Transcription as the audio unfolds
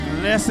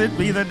Blessed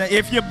be the name.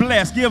 If you're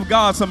blessed, give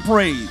God some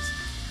praise.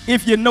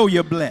 If you know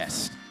you're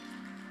blessed,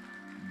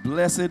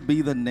 blessed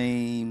be the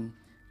name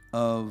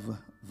of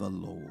the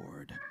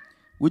Lord.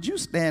 Would you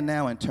stand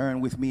now and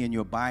turn with me in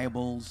your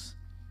Bibles?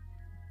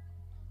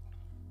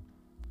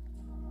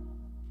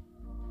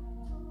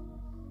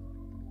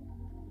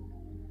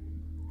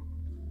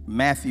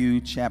 Matthew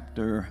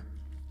chapter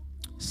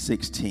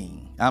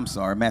 16. I'm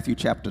sorry, Matthew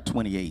chapter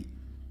 28,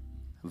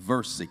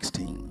 verse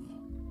 16.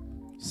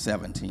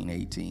 17,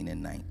 18,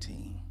 and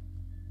 19,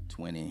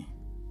 20.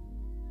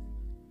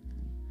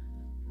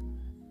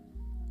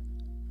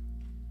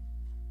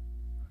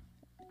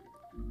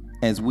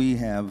 As we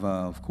have,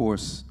 of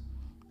course,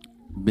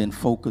 been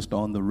focused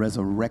on the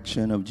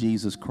resurrection of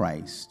Jesus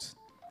Christ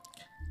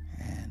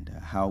and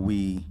how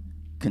we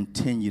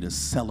continue to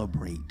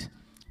celebrate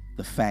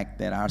the fact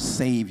that our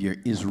Savior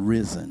is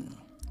risen.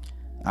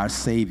 Our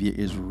Savior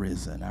is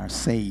risen. Our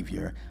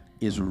Savior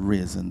is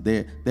risen.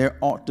 There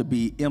ought to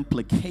be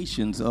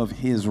implications of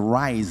his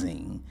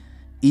rising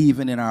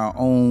even in our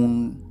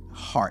own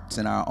hearts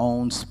and our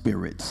own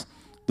spirits.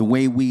 The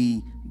way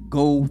we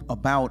go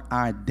about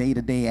our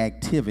day-to-day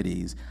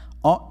activities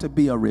ought to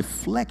be a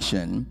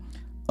reflection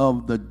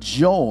of the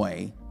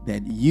joy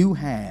that you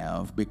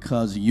have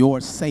because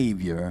your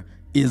Savior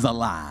is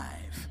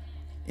alive.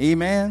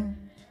 Amen.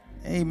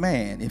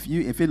 Amen.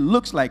 If it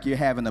looks like you're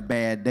having a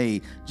bad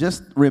day,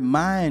 just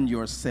remind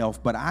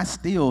yourself, but I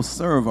still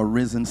serve a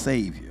risen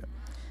Savior.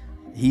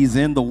 He's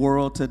in the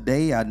world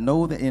today. I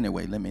know that.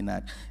 Anyway, let me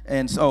not.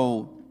 And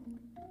so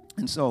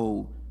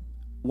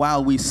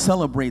while we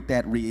celebrate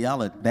that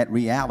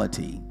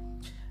reality,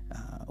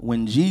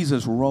 when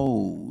Jesus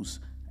rose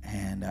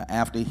and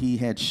after he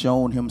had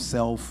shown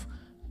himself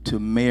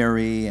to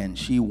Mary and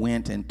she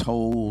went and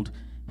told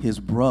his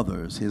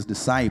brothers, his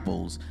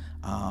disciples,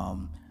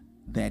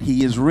 that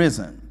he is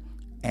risen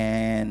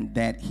and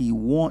that he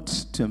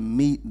wants to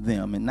meet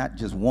them, and not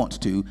just wants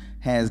to,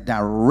 has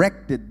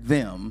directed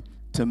them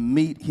to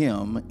meet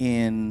him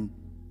in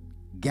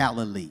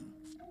Galilee.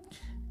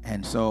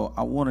 And so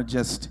I want to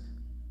just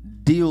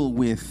deal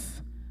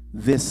with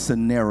this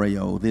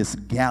scenario, this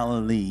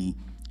Galilee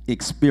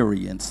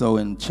experience. So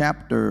in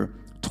chapter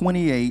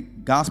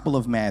 28, Gospel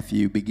of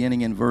Matthew,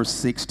 beginning in verse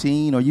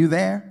 16, are you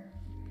there?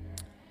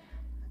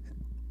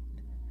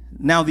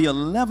 Now the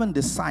 11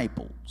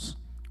 disciples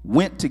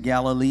went to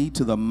Galilee,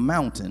 to the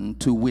mountain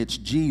to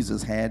which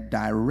Jesus had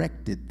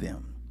directed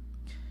them.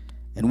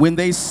 And when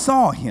they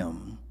saw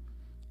him,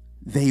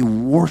 they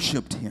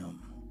worshiped him,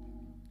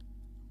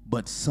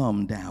 but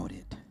some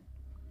doubted.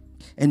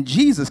 And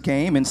Jesus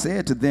came and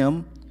said to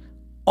them,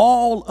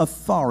 "All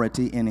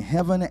authority in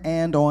heaven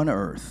and on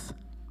earth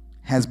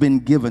has been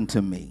given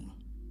to me.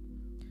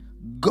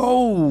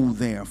 Go,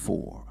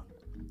 therefore,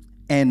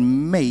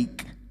 and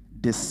make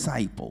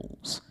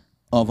disciples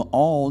of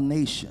all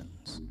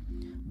nations,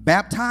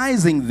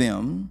 baptizing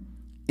them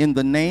in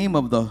the name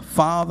of the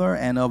Father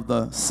and of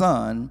the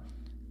Son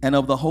and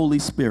of the Holy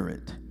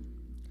Spirit,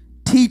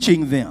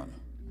 teaching them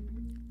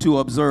to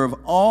observe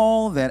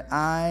all that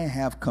I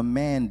have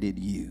commanded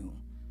you.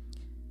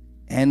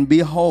 And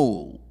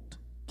behold,"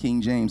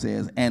 King James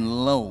says,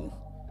 "and lo,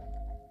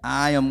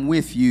 I am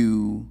with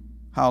you,"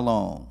 how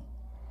long?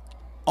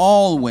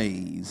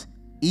 "Always,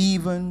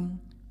 even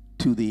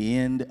to the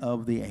end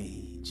of the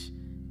age."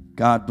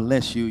 God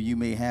bless you. You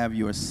may have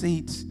your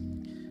seats.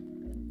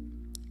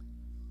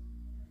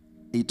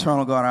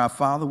 Eternal God, our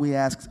Father, we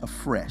ask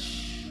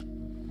afresh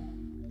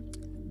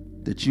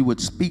that you would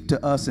speak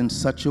to us in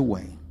such a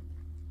way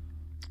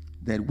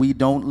that we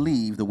don't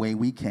leave the way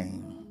we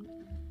came.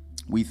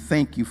 We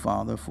thank you,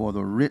 Father, for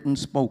the written,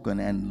 spoken,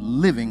 and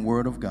living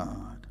word of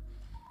God.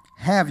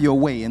 Have your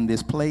way in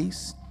this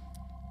place,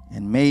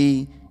 and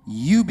may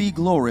you be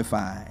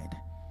glorified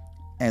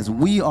as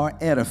we are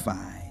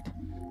edified,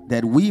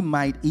 that we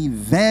might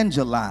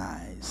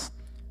evangelize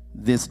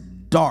this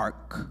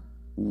dark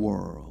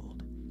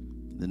world.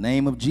 In the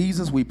name of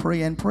Jesus, we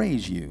pray and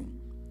praise you.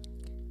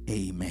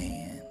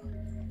 Amen.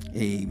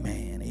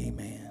 Amen.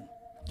 Amen.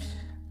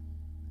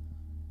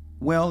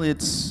 Well,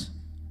 it's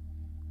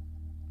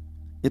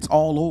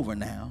all over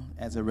now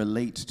as it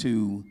relates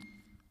to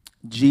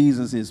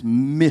Jesus'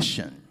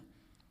 mission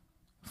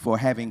for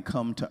having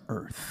come to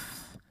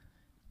earth.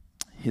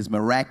 His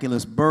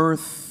miraculous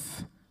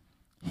birth,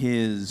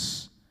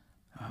 his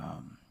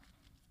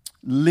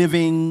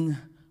living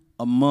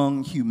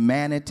among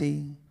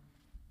humanity,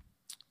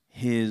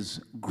 his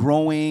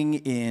growing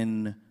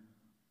in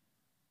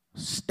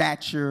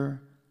stature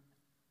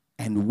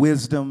and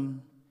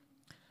wisdom,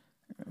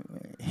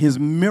 his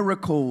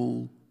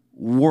miracle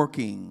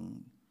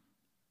working,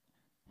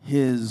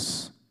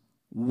 his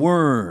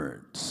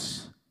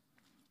words,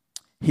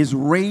 his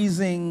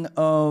raising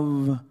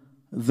of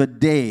the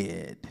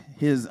dead,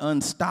 his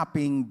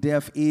unstopping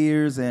deaf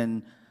ears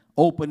and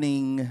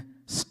opening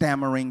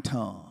stammering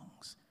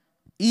tongues,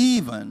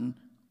 even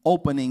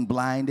opening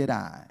blinded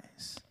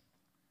eyes,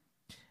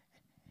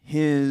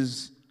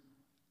 his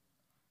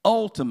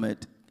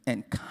ultimate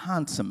and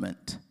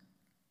consummate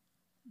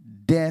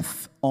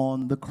death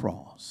on the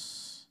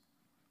cross,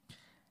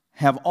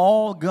 have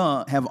all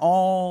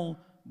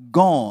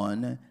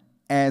gone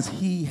as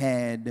he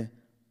had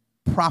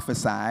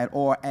prophesied,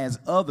 or as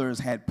others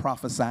had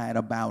prophesied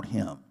about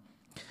him.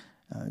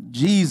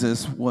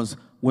 Jesus was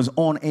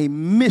on a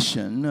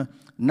mission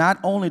not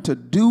only to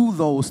do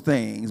those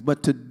things,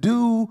 but to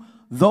do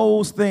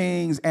those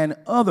things and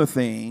other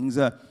things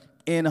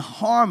in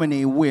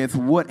harmony with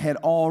what had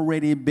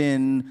already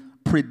been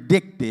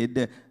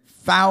predicted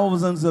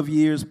thousands of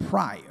years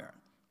prior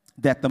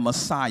that the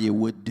Messiah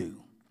would do.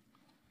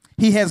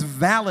 He has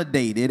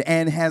validated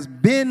and has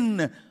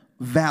been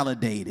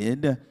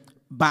validated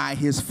by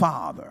his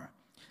Father,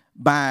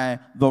 by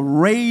the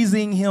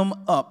raising him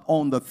up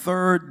on the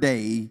third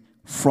day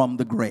from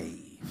the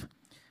grave.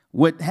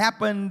 What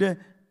happened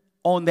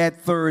on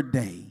that third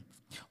day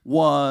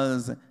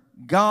was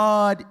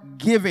God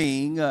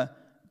giving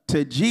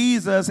to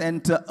Jesus,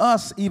 and to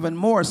us even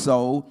more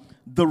so,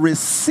 the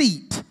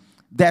receipt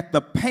that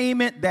the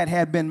payment that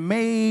had been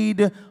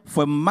made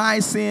for my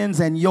sins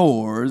and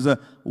yours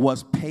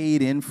was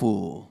paid in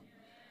full.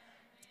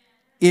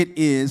 It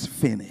is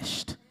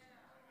finished.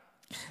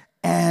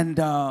 And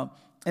I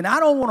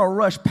don't want to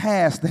rush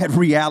past that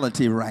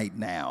reality right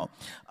now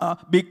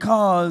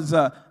because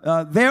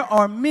there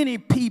are many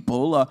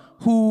people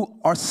who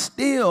are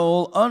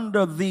still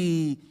under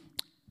the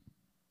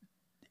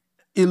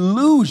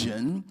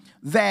illusion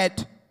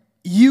that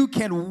you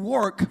can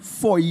work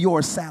for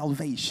your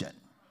salvation.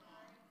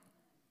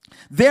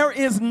 There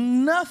is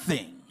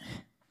nothing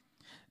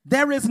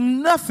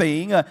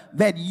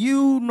that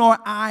you nor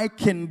I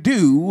can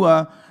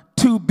do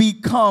to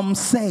become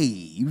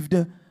saved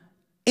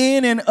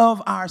in and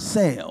of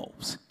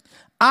ourselves.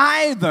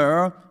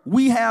 Either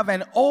we have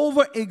an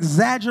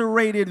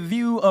over-exaggerated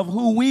view of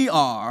who we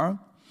are,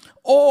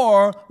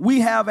 or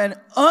we have an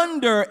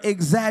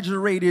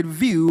under-exaggerated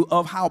view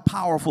of how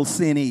powerful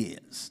sin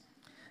is.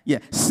 Yeah,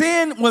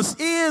 sin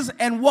is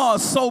and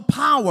was so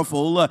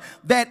powerful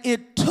that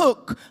it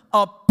took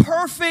a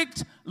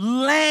perfect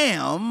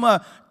lamb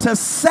to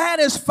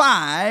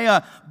satisfy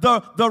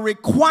the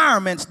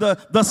requirements,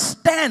 the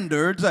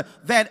standards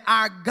that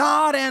our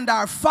God and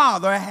our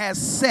Father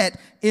has set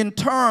in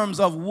terms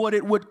of what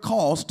it would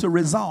cost to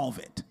resolve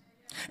it.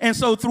 And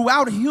so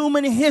throughout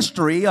human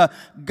history,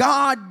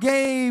 God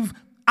gave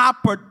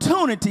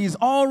opportunities,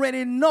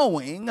 already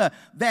knowing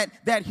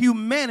that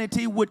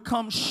humanity would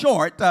come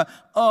short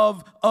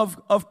of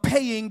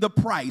paying the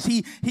price.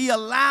 He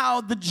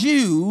allowed the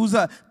Jews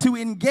to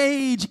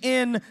engage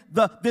in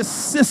this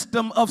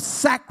system of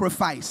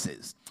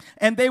sacrifices.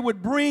 And they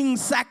would bring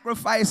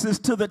sacrifices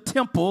to the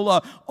temple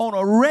on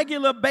a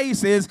regular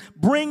basis,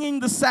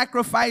 bringing the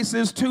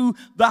sacrifices to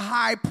the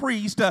high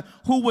priest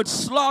who would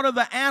slaughter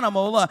the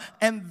animal,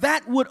 and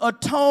that would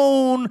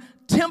atone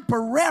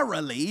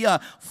temporarily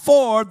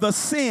for the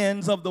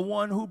sins of the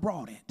one who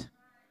brought it.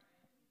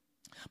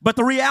 But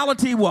the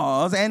reality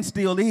was, and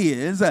still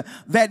is,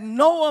 that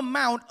no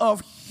amount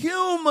of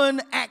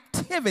human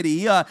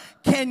activity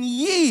can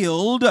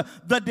yield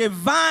the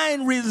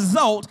divine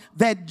result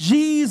that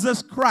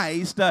Jesus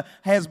Christ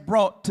has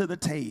brought to the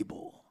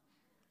table.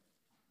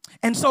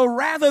 And so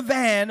rather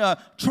than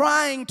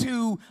trying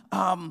to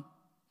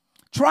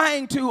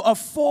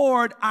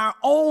afford our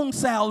own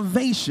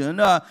salvation,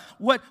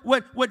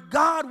 what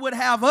God would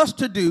have us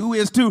to do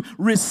is to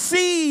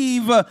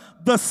receive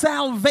the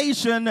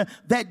salvation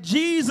that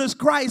Jesus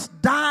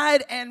Christ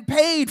died and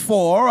paid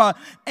for,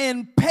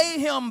 and pay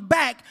him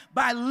back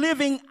by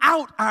living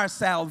out our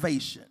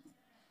salvation.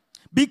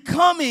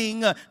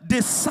 Becoming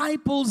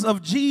disciples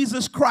of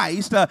Jesus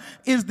Christ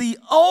is the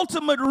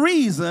ultimate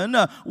reason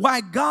why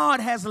God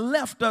has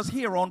left us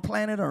here on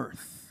planet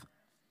Earth.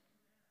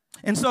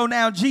 And so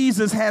now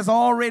Jesus has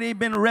already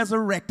been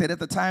resurrected at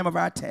the time of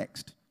our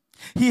text.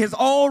 He has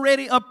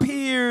already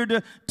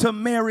appeared to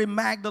Mary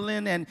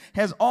Magdalene and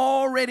has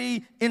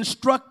already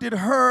instructed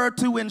her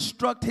to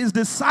instruct his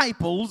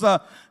disciples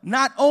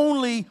not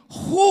only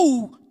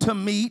who to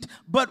meet,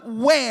 but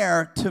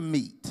where to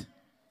meet.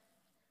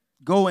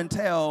 Go and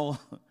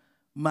tell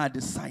my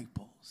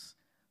disciples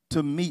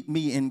to meet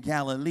me in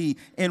Galilee.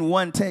 In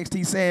one text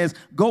he says,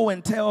 go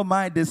and tell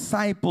my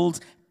disciples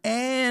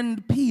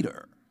and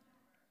Peter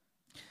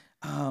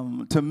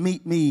to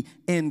meet me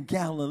in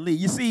Galilee.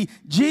 You see,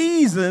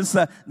 Jesus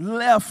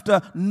left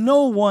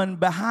no one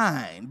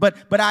behind.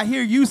 But I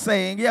hear you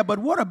saying, yeah, but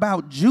what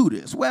about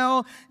Judas?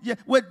 Well, yeah,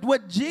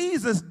 what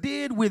Jesus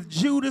did with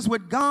Judas,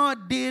 what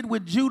God did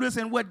with Judas,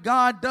 and what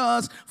God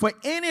does for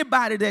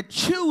anybody that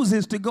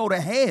chooses to go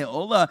to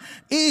hell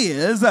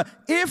is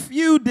if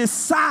you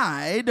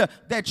decide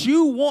that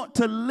you want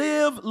to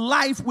live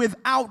life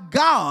without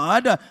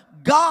God,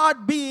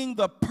 God, being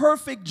the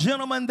perfect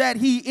gentleman that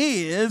he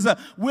is,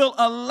 will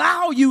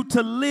allow you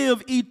to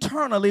live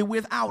eternally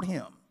without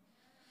him.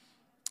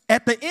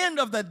 At the end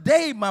of the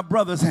day, my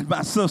brothers and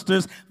my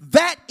sisters,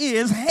 that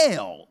is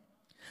hell.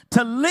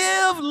 To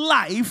live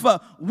life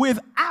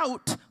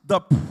without the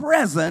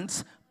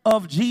presence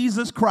of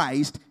Jesus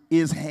Christ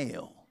is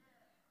hell.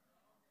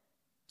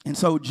 And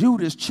so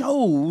Judas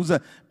chose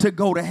to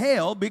go to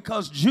hell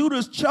because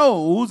Judas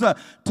chose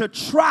to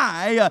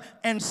try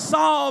and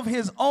solve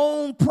his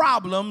own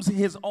problems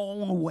his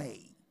own way.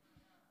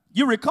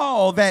 You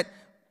recall that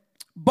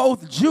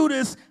both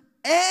Judas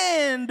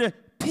and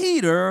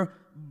Peter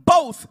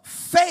both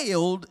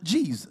failed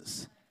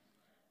Jesus.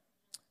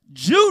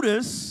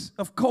 Judas,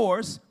 of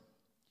course,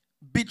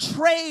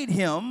 betrayed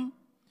him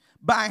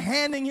by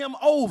handing him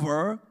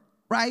over,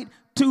 right,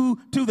 to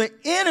the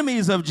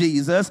enemies of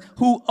Jesus,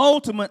 who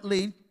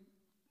ultimately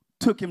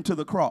took him to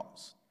the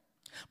cross.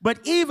 But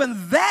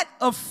even that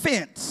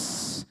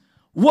offense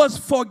was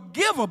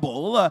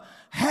forgivable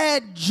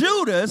had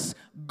Judas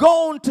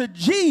gone to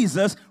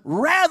Jesus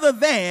rather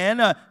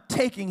than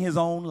taking his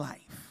own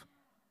life.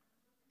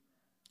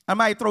 I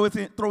might throw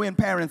in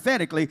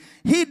parenthetically,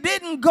 he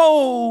didn't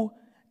go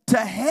to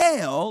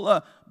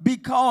hell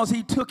because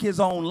he took his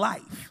own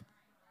life.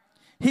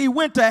 He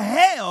went to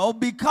hell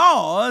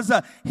because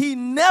he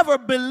never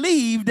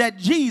believed that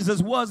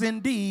Jesus was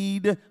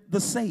indeed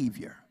the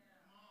Savior.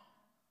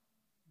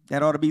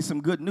 That ought to be some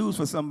good news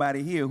for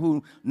somebody here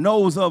who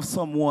knows of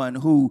someone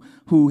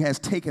who has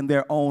taken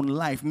their own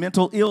life.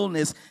 Mental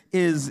illness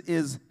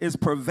is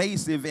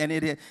pervasive, and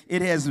it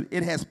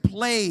has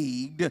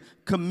plagued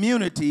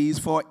communities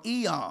for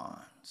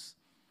eons.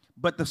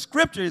 But the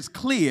scripture is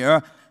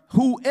clear.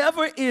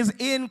 Whoever is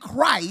in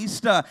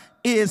Christ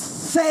is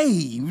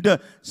saved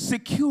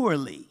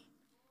securely.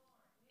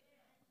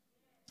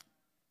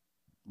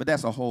 But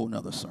that's a whole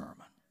nother sermon.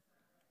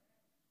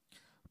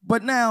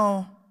 But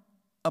now,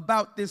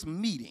 about this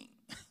meeting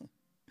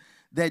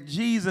that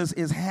Jesus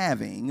is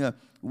having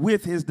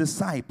with his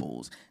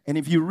disciples. And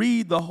if you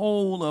read the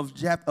whole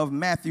of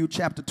Matthew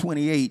chapter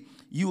 28,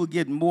 you will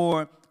get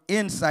more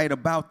insight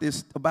about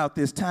this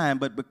time.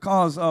 But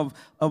because of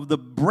the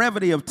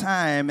brevity of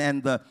time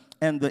and the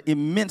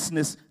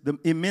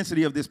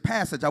immensity of this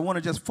passage, I want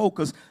to just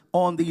focus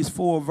on these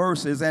 4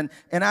 verses. And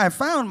I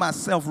found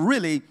myself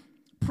really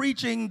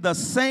preaching the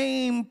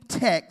same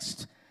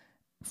text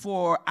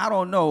for, I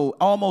don't know,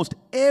 almost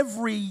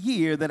every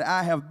year that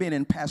I have been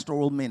in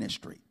pastoral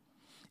ministry.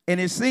 And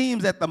it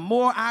seems that the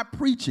more I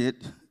preach it,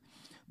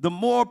 the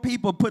more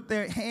people put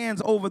their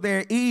hands over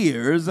their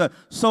ears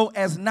so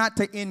as not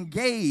to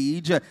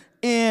engage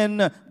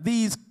in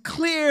these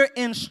clear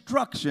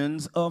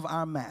instructions of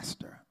our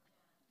master.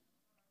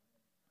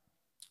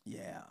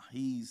 Yeah,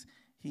 he's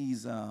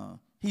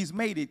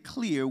made it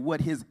clear what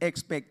his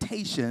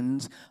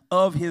expectations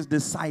of his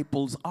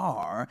disciples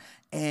are.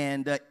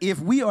 And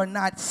if we are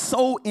not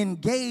so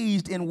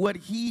engaged in what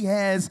he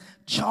has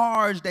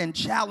charged and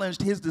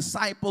challenged his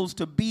disciples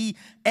to be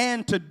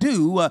and to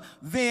do,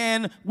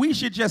 then we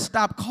should just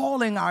stop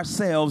calling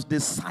ourselves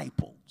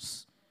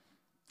disciples.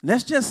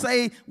 Let's just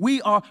say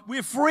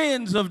we're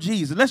friends of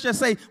Jesus. Let's just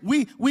say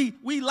we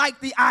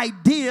like the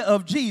idea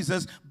of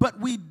Jesus,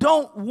 but we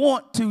don't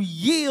want to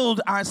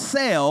yield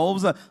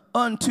ourselves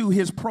unto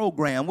his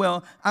program.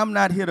 Well, I'm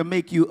not here to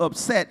make you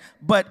upset,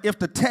 but if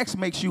the text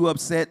makes you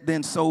upset,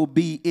 then so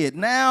be it.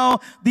 Now,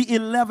 the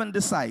 11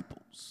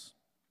 disciples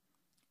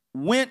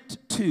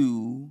went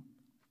to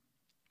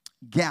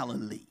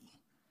Galilee.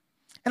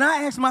 And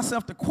I asked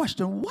myself the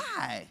question,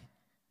 why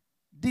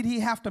did he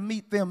have to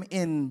meet them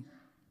in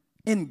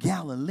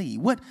Galilee?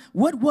 What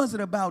was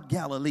it about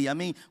Galilee? I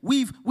mean,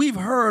 we've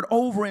heard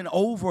over and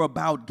over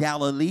about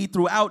Galilee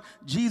throughout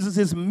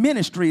Jesus'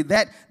 ministry.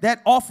 That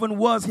often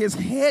was his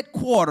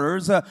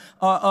headquarters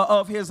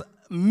of his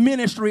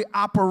ministry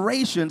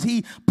operations.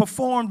 He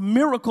performed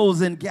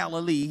miracles in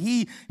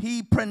Galilee.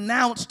 He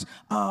pronounced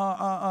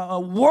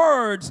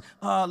words,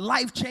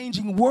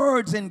 life-changing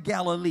words in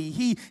Galilee.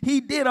 He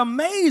did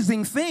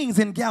amazing things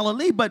in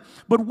Galilee, but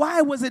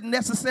why was it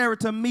necessary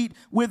to meet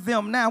with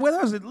them now? Well,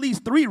 there's at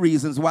least 3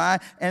 reasons why,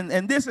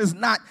 and this is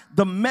not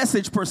the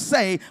message per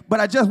se, but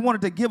I just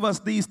wanted to give us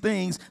these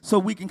things so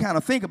we can kind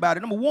of think about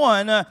it. Number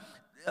 1,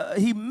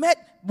 he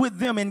met with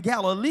them in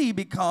Galilee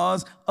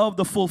because of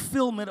the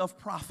fulfillment of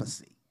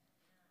prophecy.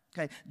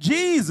 Okay,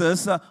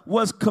 Jesus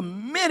was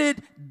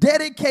committed,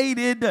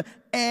 dedicated,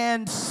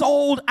 and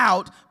sold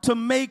out to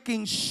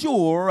making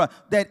sure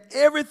that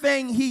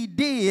everything he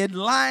did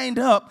lined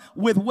up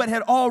with what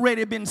had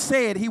already been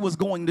said he was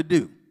going to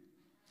do.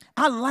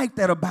 I like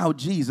that about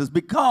Jesus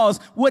because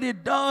what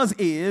it does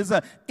is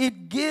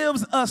it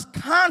gives us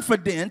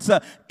confidence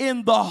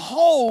in the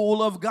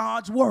whole of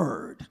God's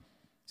word.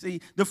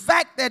 See, the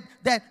fact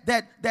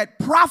that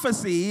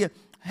prophecy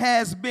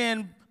has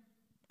been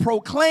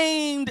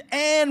proclaimed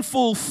and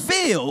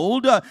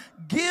fulfilled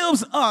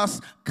gives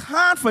us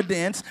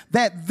confidence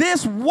that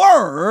this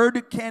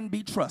word can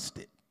be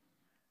trusted.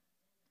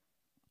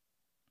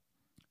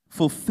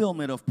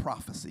 Fulfillment of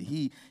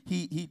prophecy.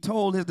 He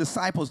told his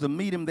disciples to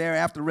meet him there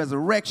after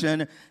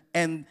resurrection,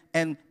 and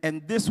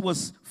this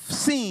was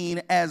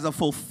seen as a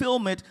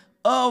fulfillment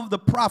of the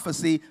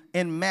prophecy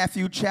in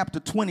Matthew chapter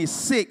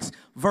 26,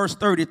 verse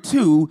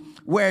 32,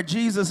 where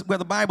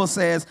the Bible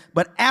says,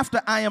 "But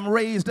after I am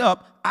raised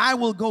up, I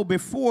will go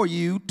before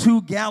you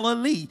to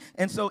Galilee."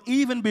 And so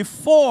even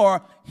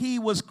before he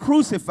was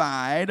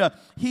crucified,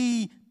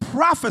 he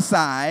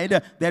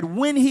prophesied that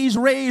when he's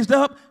raised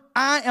up,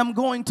 I am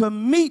going to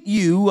meet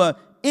you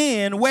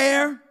in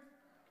where?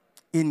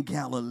 In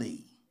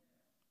Galilee.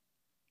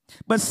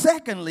 But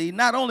secondly,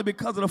 not only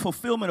because of the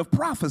fulfillment of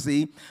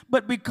prophecy,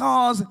 but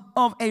because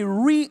of a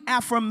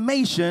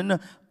reaffirmation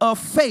of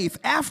faith.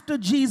 After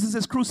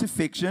Jesus'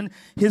 crucifixion,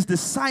 his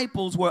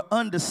disciples were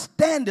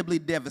understandably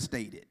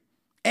devastated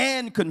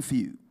and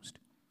confused.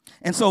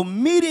 And so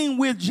meeting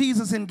with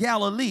Jesus in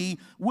Galilee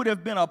would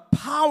have been a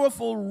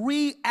powerful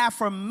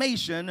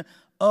reaffirmation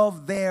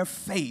of their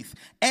faith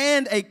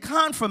and a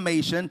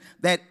confirmation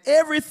that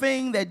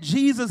everything that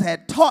Jesus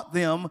had taught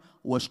them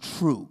was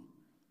true.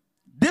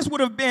 This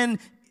would have been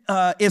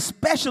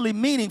especially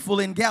meaningful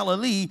in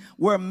Galilee,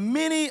 where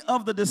many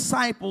of the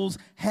disciples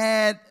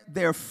had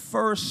their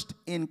first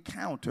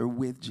encounter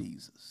with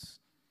Jesus.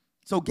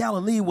 So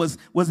Galilee was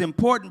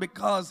important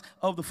because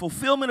of the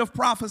fulfillment of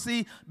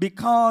prophecy,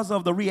 because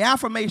of the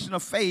reaffirmation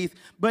of faith,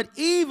 but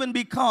even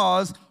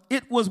because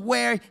it was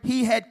where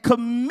he had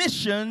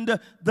commissioned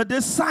the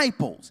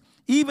disciples.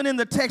 Even in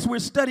the text we're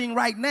studying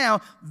right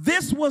now,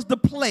 this was the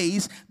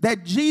place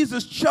that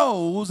Jesus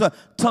chose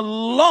to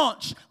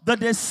launch the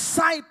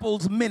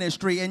disciples'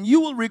 ministry. And you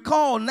will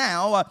recall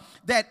now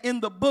that in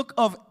the book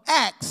of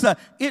Acts,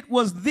 it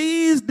was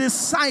these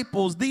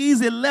disciples, these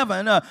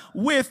 11,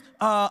 with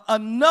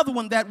another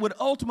one that would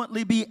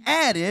ultimately be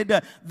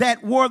added,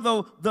 that were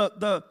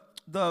the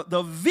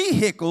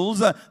vehicles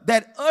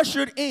that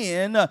ushered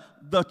in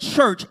the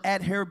church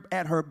at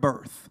her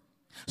birth.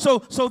 So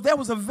there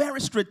was a very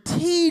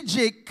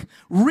strategic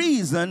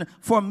reason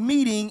for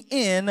meeting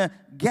in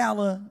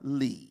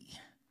Galilee.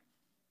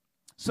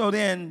 So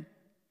then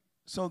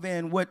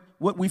what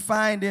we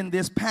find in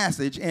this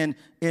passage in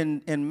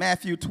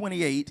Matthew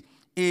 28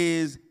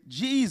 is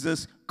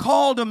Jesus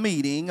called a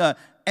meeting,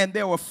 and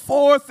there were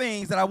 4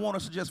 things that I want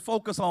us to just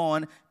focus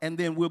on, and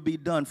then we'll be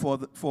done for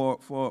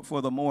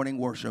the morning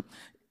worship.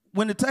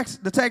 When the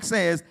text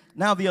says,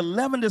 now the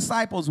 11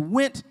 disciples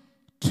went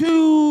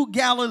to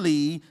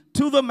Galilee,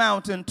 to the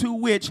mountain to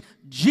which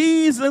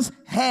Jesus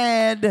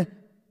had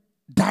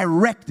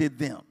directed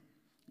them.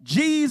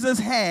 Jesus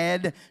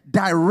had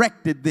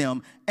directed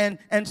them. And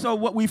so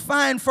what we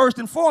find first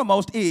and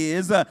foremost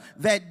is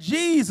that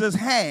Jesus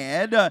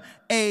had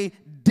a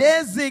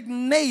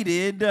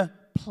designated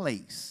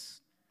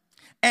place.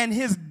 And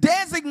his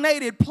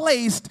designated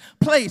place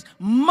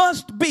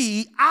must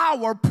be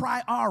our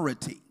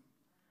priority.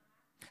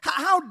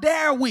 How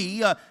dare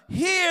we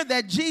hear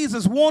that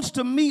Jesus wants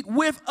to meet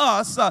with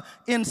us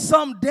in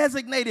some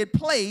designated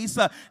place,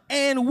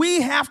 and we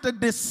have to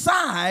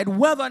decide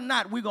whether or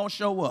not we're going to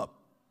show up?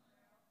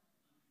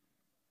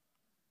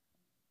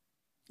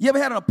 You ever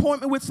had an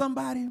appointment with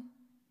somebody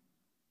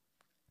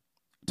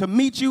to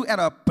meet you at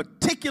a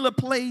particular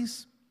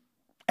place,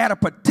 at a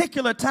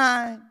particular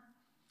time,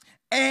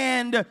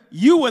 and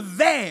you were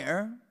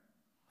there,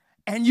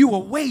 and you were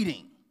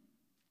waiting,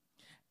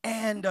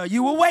 and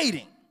you were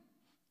waiting.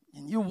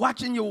 And you're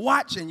watching your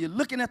watch, and you're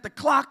looking at the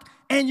clock,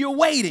 and you're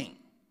waiting.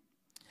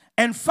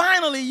 And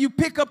finally, you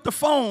pick up the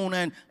phone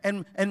and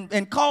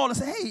call and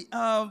say, hey,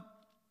 I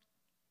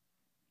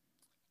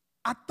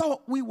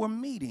thought we were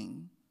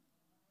meeting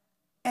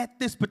at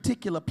this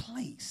particular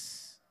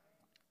place.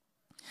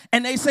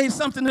 And they say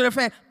something to the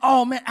effect,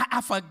 oh, man,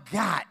 I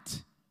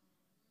forgot.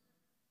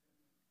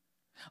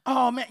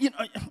 Oh, man,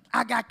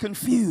 I got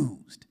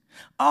confused.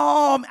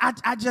 Oh,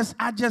 I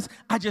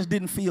just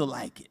didn't feel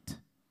like it.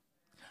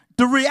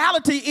 The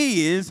reality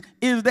is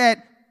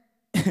that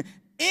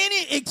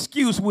any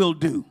excuse will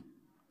do.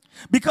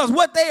 Because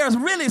what they are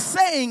really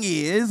saying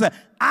is,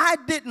 I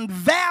didn't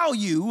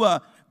value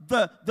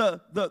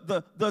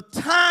the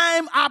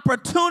time,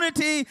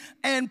 opportunity,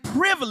 and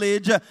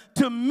privilege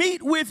to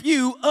meet with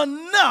you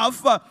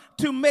enough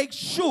to make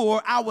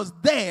sure I was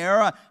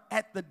there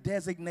at the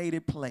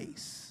designated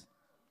place.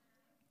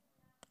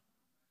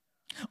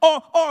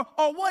 Or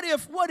what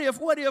if,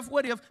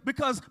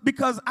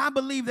 because I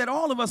believe that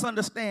all of us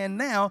understand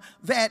now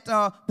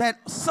that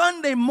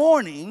Sunday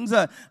mornings,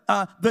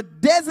 the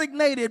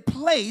designated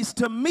place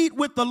to meet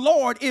with the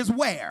Lord is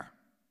where?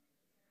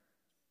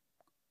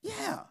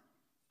 Yeah,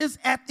 it's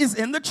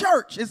in the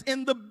church, it's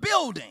in the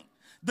building.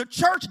 The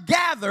church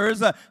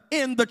gathers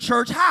in the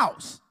church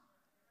house.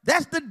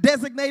 That's the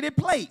designated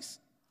place.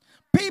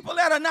 People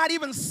that are not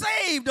even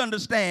saved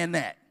understand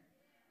that.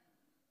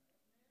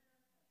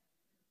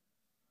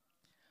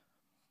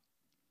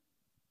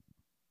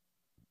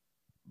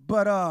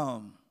 But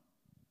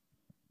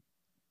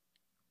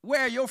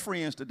where are your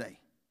friends today?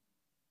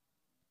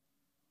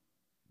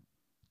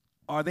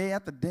 Are they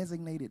at the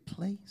designated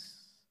place?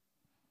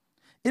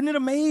 Isn't it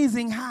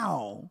amazing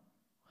how,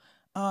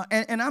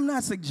 and I'm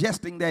not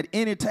suggesting that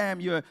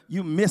anytime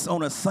you miss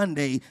on a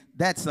Sunday,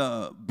 that's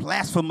a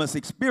blasphemous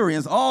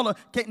experience.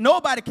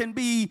 Nobody can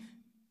be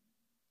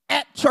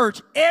at church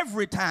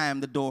every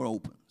time the door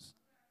opens,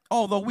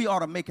 although we ought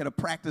to make it a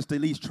practice to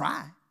at least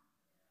try.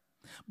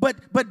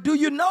 But do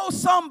you know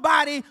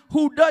somebody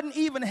who doesn't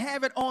even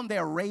have it on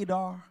their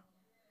radar?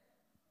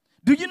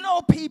 Do you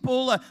know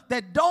people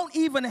that don't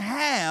even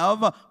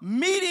have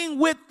meeting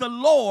with the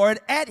Lord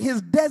at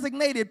his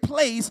designated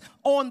place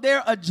on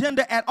their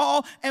agenda at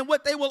all? And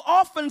what they will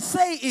often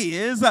say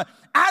is,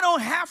 I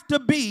don't have to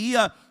be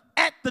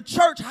at the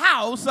church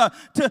house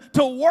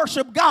to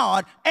worship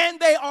God. And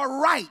they are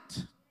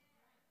right.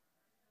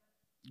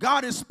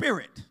 God is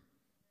spirit.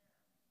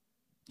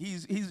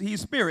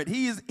 He's spirit.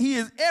 He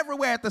is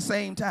everywhere at the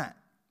same time.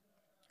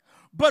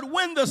 But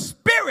when the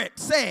Spirit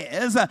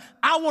says,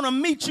 I want to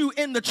meet you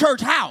in the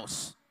church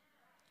house,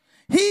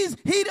 he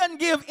doesn't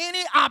give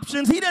any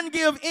options. He doesn't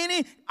give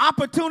any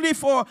opportunity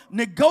for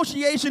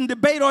negotiation,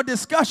 debate, or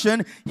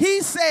discussion.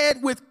 He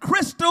said with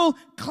crystal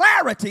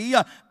clarity,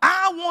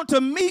 I want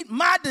to meet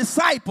my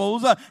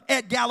disciples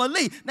at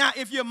Galilee. Now,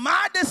 if you're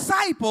my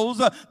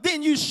disciples,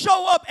 then you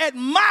show up at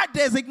my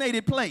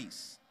designated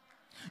place.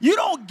 You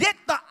don't get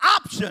the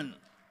option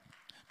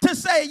to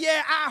say,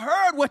 yeah, I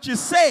heard what you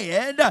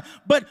said,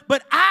 but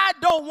I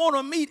don't want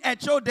to meet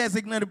at your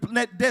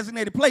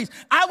designated place.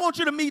 I want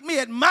you to meet me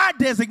at my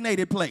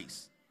designated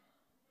place.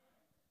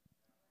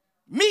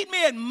 Meet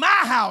me at my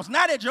house,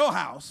 not at your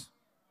house.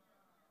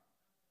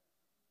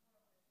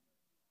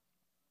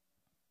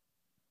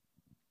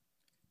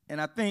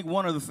 And I think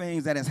one of the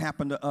things that has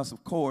happened to us,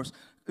 of course,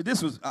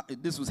 this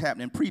was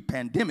happening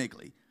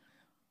pre-pandemically,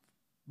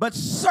 but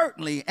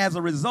certainly as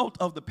a result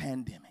of the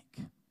pandemic.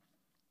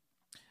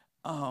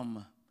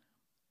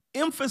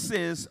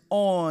 Emphasis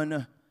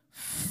on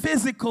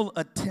physical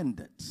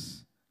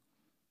attendance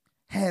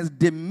has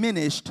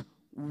diminished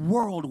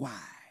worldwide.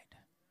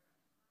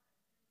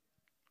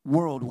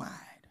 Worldwide.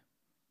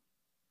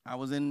 I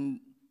was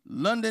in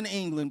London,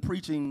 England,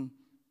 preaching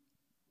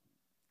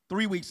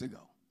 3 weeks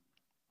ago.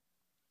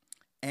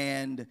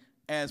 And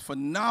as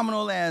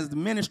phenomenal as the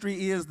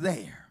ministry is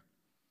there,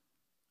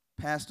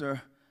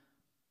 Pastor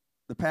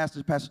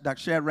Dr.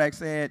 Shadrach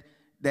said,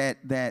 that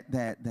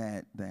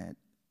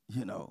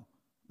you know,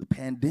 the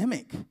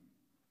pandemic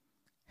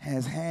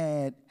has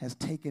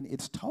taken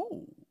its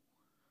toll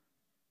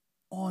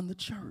on the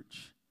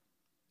church.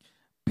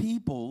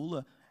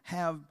 People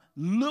have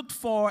looked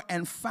for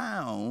and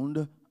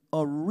found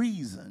a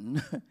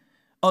reason,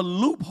 a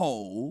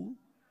loophole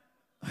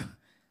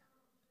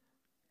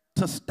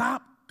to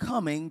stop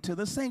coming to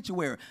the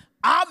sanctuary.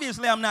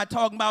 Obviously, I'm not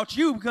talking about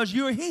you because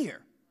you're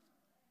here.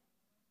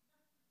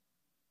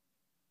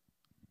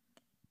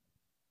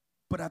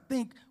 But I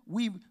think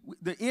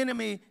the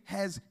enemy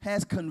has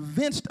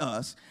convinced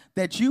us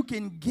that you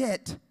can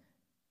get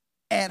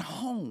at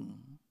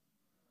home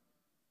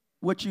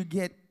what you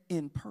get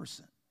in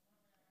person.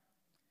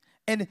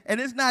 And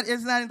it's not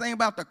anything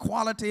about the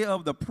quality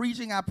of the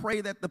preaching. I pray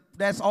that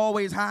that's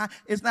always high.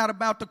 It's not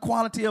about the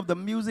quality of the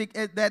music.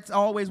 That's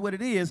always what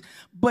it is.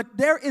 But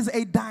there is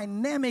a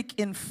dynamic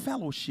in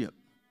fellowship.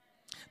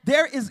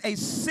 There is a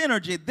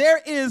synergy.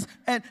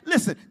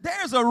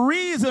 There's a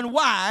reason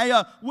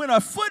why when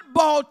a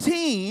football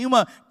team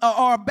or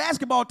a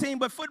basketball team,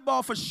 but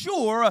football for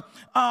sure,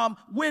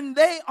 when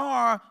they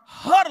are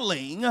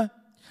huddling,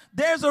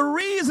 there's a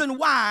reason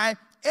why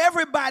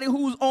everybody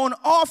who's on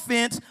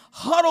offense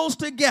huddles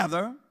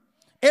together.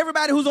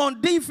 Everybody who's on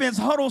defense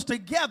huddles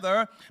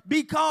together,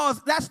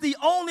 because that's the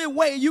only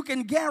way you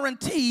can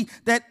guarantee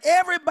that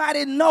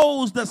everybody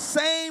knows the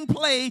same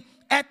play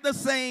at the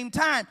same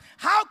time.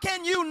 How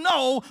can you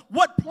know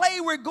what play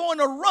we're going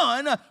to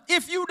run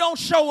if you don't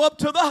show up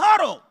to the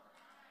huddle?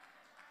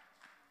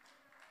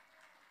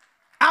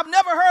 I've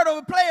never heard of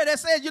a player that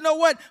says, you know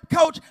what,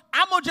 coach,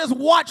 I'm going to just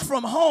watch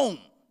from home.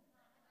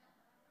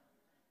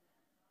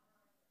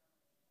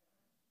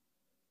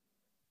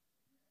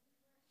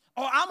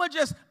 Or I'm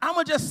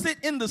gonna just sit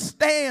in the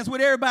stands with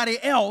everybody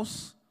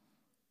else,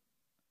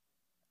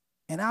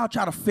 and I'll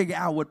try to figure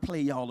out what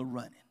play y'all are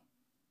running.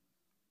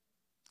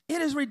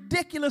 It is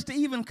ridiculous to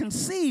even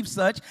conceive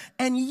such,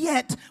 and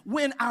yet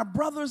when our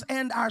brothers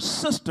and our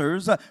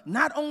sisters,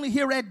 not only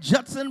here at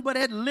Judson, but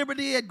at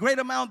Liberty, at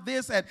Greater Mount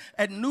this,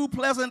 at New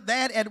Pleasant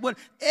that, at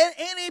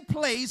any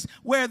place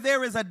where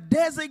there is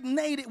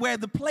where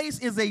the place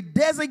is a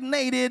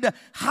designated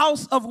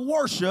house of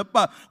worship,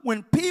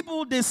 when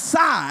people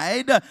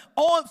decide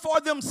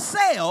for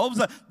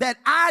themselves that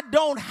I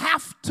don't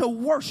have to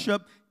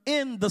worship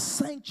in the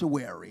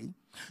sanctuary,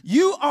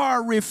 you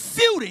are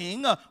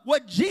refuting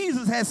what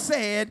Jesus has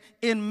said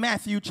in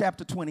Matthew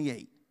chapter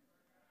 28.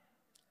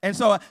 And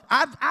so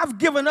I've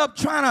given up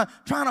trying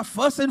to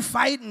fuss and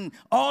fight and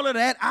all of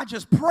that. I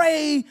just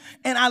pray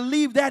and I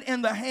leave that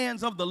in the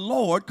hands of the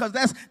Lord, because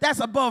that's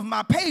above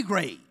my pay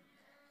grade.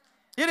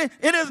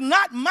 It is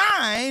not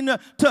mine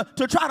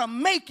to try to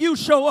make you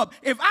show up.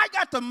 If I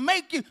got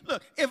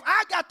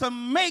to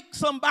make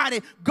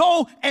somebody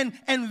go and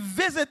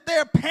visit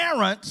their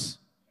parents,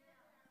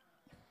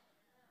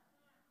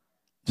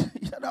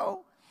 you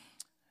know,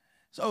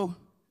 so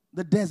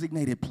the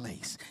designated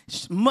place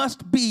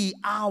must be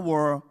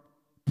our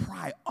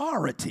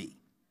priority,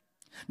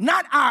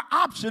 not our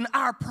option,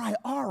 our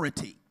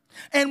priority.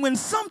 And when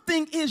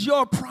something is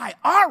your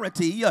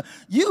priority,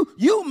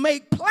 you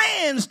make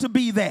plans to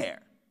be there.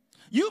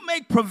 You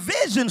make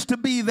provisions to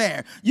be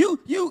there.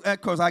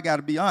 Of course, I got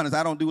to be honest.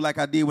 I don't do like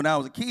I did when I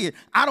was a kid.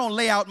 I don't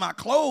lay out my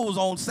clothes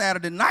on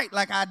Saturday night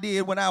like I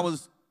did when I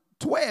was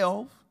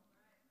 12.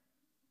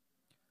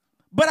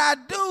 But I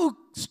do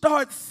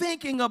start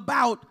thinking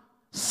about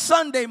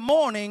Sunday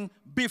morning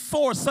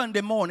before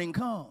Sunday morning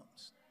comes.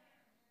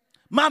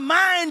 My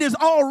mind is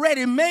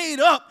already made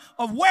up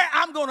of where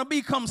I'm going to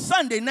be come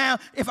Sunday. Now,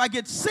 if I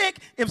get sick,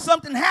 if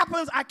something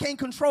happens, I can't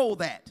control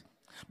that.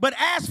 But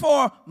as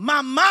for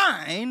my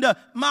mind,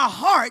 my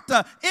heart,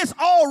 it's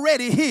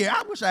already here.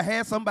 I wish I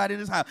had somebody in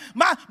this house.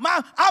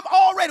 I'm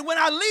already, when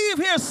I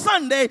leave here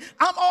Sunday,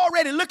 I'm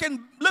already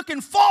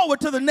looking forward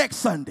to the next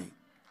Sunday.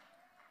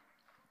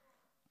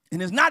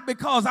 And it's not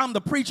because I'm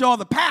the preacher or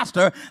the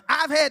pastor.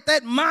 I've had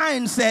that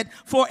mindset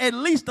for at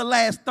least the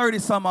last 30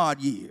 some odd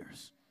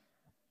years.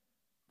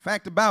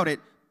 Fact about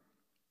it,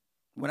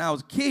 when I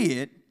was a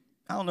kid,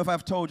 I don't know if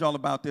I've told y'all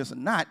about this or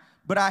not,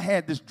 but I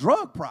had this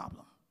drug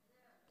problem.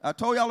 I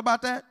told y'all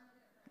about that?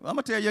 Well, I'm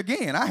going to tell you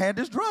again. I had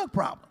this drug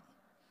problem.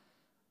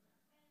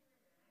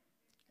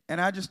 And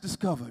I just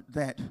discovered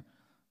that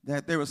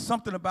there was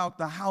something about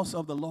the house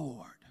of the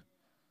Lord,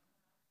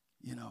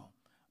 you know,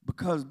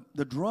 because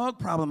the drug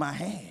problem I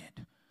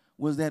had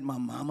was that my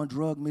mama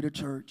drugged me to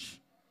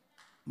church.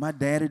 My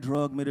daddy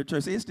drugged me to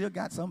church. See, it still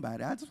got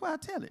somebody. That's why I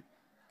tell it.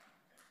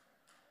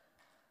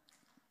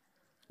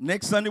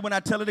 Next Sunday when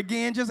I tell it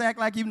again, just act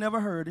like you've never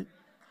heard it.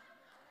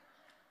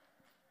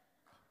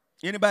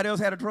 Anybody else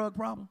had a drug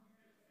problem?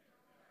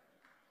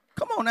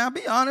 Come on now,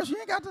 be honest. You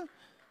ain't got to.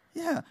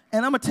 Yeah.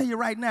 And I'm going to tell you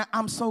right now,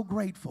 I'm so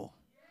grateful.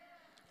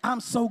 I'm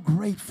so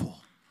grateful.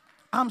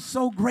 I'm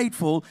so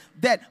grateful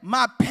that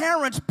my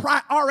parents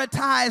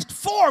prioritized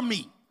for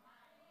me.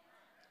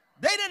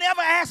 They didn't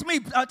ever ask me,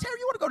 Terry,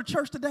 you want to go to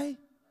church today?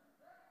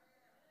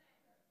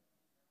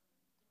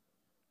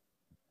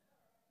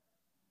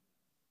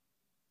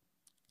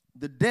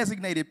 The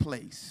designated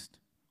place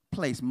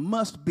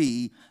must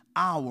be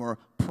our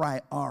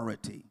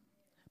priority.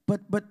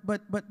 But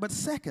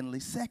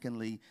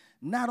secondly,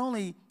 not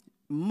only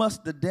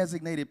must the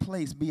designated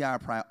place be our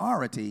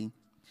priority,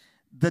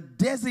 the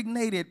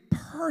designated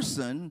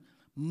person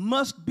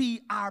must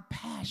be our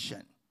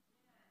passion.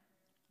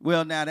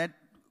 Well, now that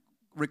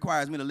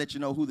requires me to let you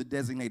know who the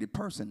designated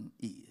person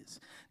is.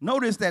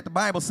 Notice that the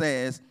Bible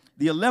says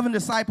the 11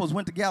 disciples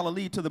went to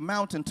Galilee to the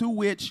mountain to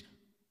which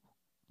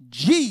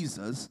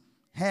Jesus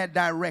had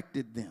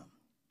directed them.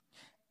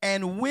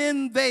 And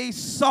when they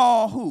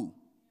saw who?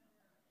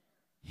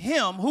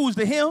 Him. Who's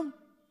the him?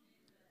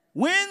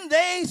 When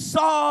they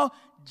saw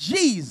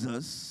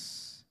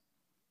Jesus,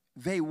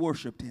 they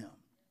worshiped him.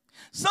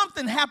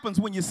 Something happens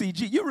when you see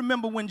Jesus. You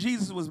remember when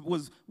Jesus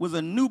was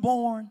a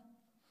newborn,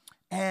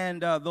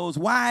 and those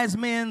wise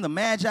men, the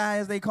magi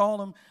as they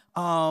call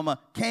them,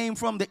 came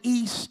from the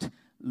east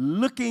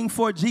looking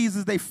for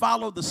Jesus. They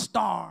followed the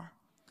star,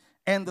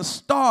 and the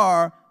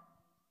star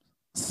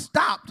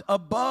stopped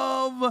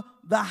above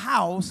the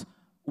house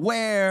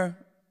where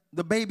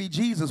the baby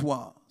Jesus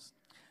was.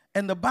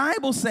 And the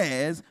Bible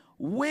says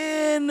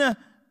when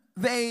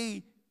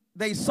they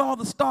saw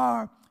the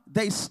star,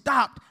 they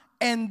stopped,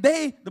 and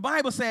the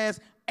Bible says,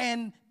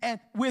 and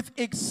with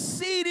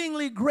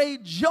exceedingly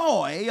great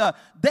joy,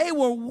 they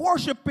were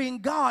worshiping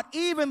God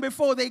even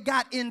before they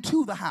got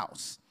into the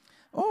house.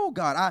 Oh,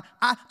 God,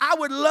 I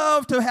would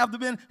love to have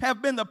been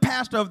the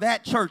pastor of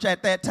that church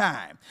at that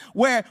time,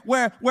 where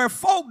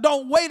folk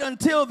don't wait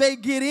until they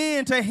get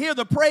in to hear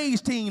the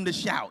praise team to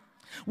shout,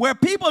 where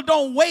people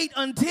don't wait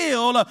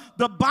until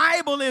the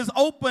Bible is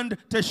opened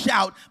to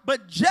shout,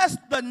 but just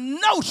the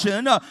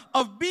notion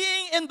of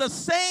being in the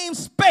same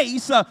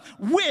space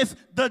with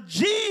the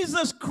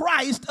Jesus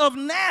Christ of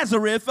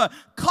Nazareth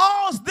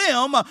caused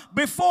them,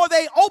 before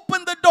they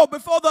opened the door,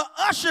 before the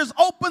ushers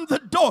opened the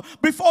door,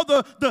 before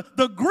the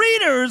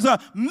greeters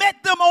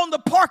met them on the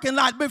parking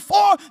lot,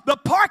 before the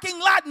parking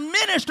lot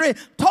ministry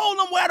told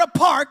them where to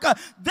park,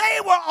 they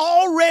were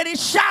already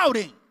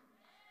shouting.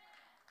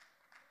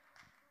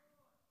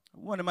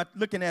 What am I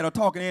looking at or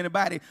talking to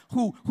anybody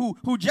who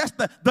just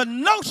the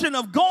notion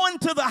of going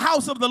to the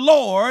house of the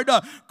Lord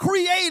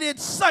created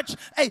such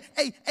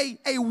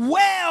a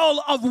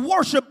well of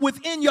worship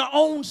within your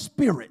own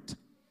spirit?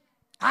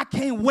 I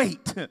can't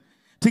wait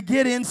to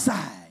get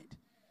inside.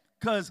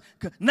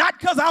 Not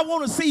because I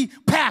want to see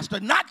pastor,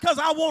 not because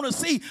I want to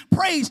see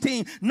praise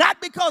team, not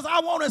because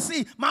I want to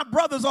see my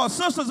brothers or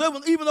sisters,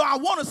 even though I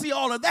want to see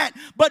all of that,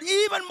 but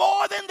even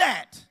more than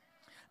that,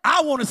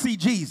 I want to see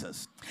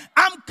Jesus.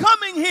 I'm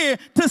coming here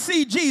to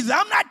see Jesus.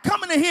 I'm not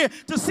coming in here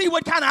to see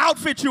what kind of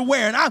outfit you're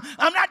wearing.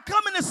 I'm not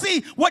coming to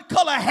see what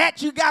color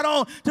hat you got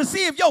on, to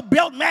see if your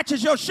belt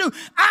matches your shoe.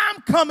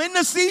 I'm coming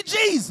to see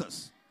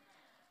Jesus.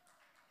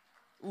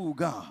 Oh,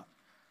 God.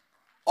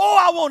 Oh,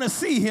 I want to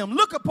see him.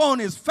 Look upon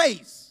his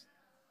face.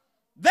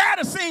 There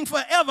to sing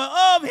forever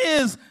of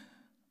his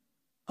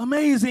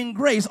amazing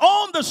grace.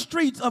 On the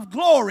streets of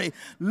glory,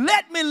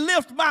 let me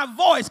lift my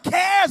voice.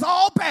 Cares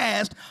all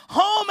past,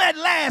 home at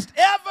last,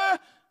 ever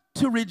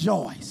to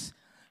rejoice.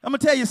 I'm going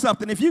to tell you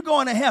something. If you're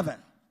going to heaven,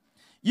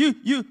 You're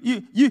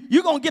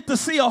going to get to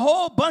see a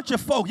whole bunch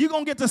of folk. You're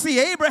going to get to see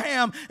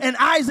Abraham and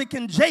Isaac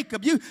and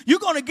Jacob. You're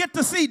going to get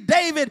to see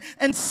David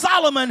and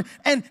Solomon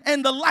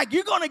and the like.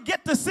 You're going to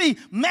get to see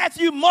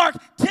Matthew, Mark,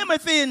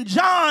 Timothy, and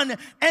John,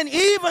 and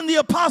even the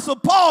Apostle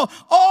Paul.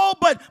 Oh,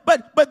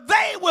 but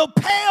they will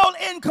pale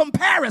in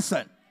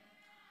comparison.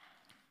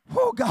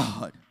 Oh,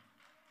 God,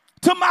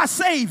 to my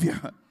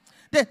Savior.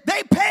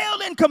 They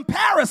pale in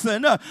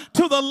comparison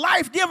to the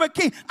life-giver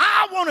King.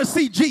 I want to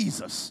see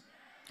Jesus.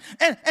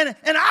 And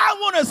I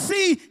want to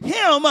see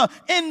him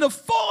in the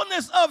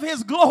fullness of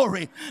his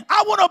glory.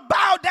 I want to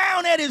bow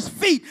down at his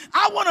feet.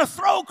 I want to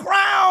throw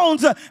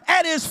crowns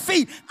at his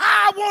feet.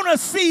 I want to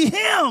see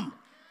him.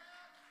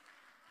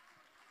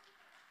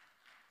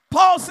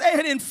 Paul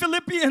said in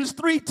Philippians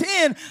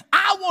 3:10,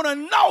 I want to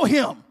know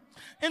him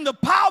in the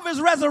power of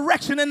his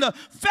resurrection and the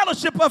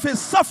fellowship of his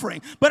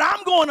suffering. But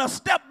I'm going a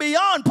step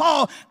beyond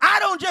Paul. I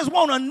don't just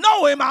want to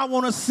know him, I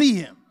want to see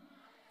him.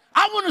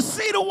 I want to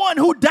see the one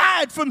who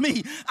died for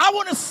me. I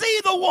want to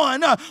see the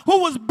one who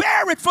was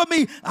buried for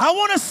me. I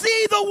want to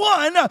see the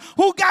one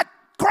who got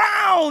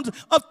crowns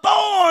of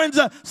thorns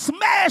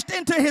smashed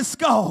into his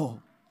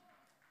skull.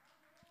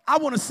 I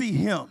want to see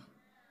him.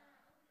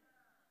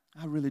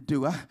 I really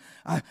do.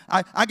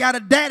 I got a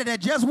daddy that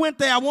just went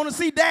there. I want to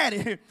see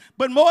daddy.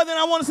 But more than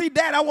I want to see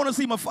daddy, I want to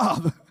see my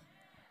father.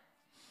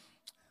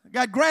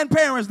 Got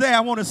grandparents there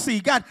I want to see.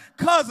 Got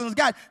cousins.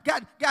 Got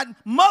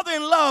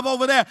mother-in-law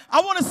over there.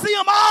 I want to see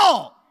them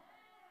all.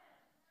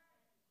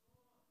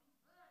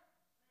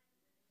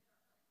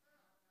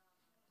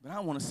 But I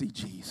want to see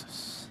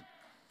Jesus.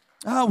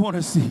 I want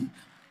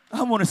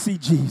to see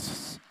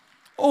Jesus.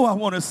 Oh, I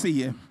want to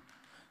see him.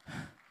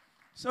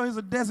 So he's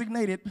a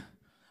designated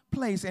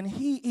place, and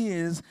he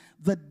is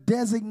the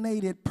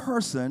designated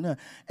person.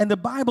 And the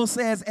Bible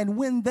says, and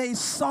when they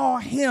saw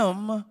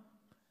him,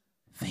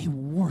 they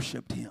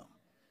worshiped him.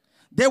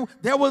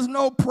 There was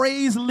no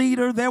praise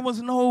leader. There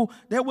was no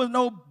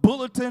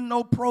bulletin,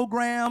 no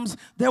programs.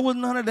 There was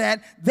none of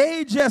that.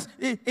 They just,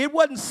 it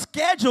wasn't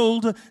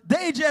scheduled.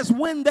 They just,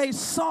 when they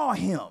saw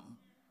him,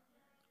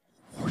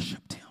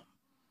 worshiped him.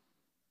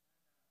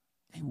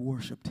 They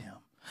worshiped him.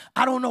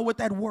 I don't know what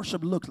that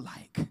worship looked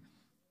like,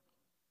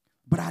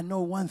 but I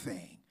know one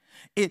thing.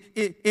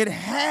 It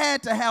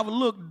had to have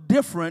looked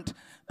different.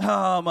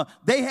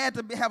 They had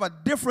to have a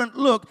different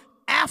look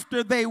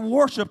after they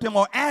worshiped him,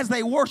 or as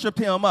they worshiped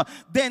him,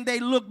 than they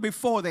looked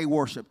before they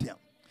worshiped him.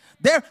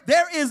 There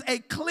is a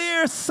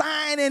clear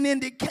sign and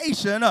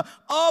indication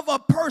of a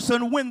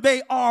person when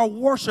they are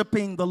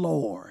worshiping the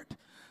Lord.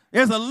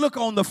 There's a look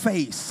on the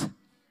face.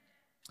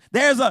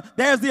 There's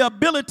the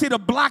ability to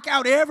block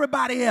out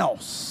everybody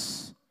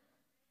else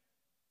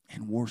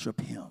and worship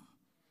him.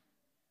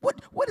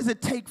 What does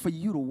it take for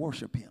you to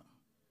worship him?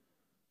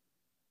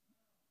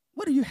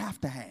 What do you have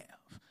to have?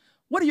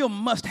 What are your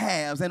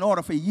must-haves in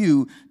order for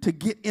you to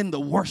get in the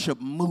worship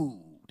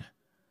mood?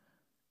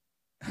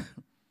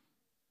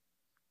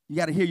 You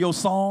got to hear your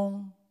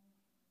song.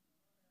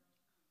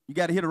 You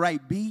got to hear the right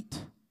beat.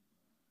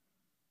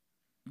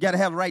 You got to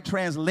have the right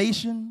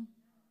translation.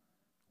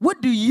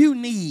 What do you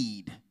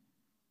need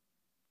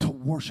to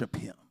worship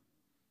him?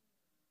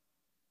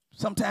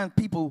 Sometimes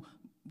people,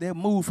 they'll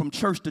move from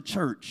church to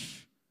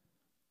church,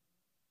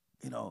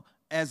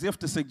 as if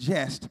to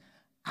suggest,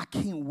 I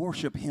can't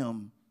worship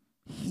him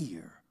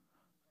here.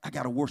 I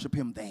got to worship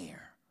him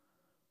there.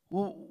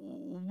 Well,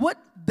 what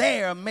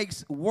there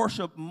makes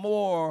worship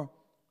more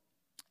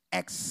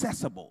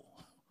accessible?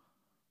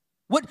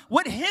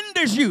 What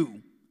hinders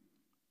you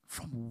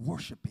from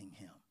worshiping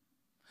him,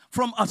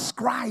 from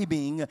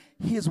ascribing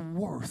his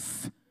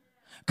worth?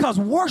 Because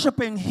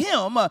worshiping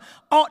him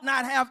ought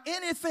not have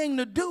anything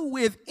to do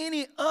with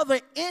any other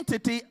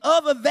entity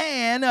other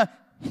than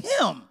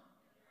him.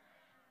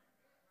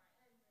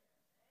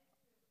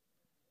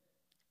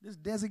 This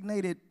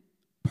designated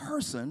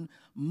person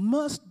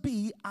must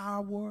be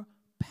our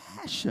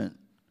passion.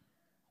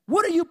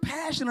 What are you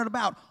passionate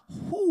about?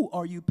 Who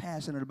are you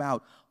passionate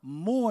about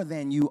more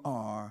than you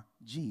are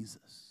Jesus?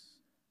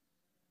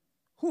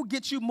 Who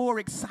gets you more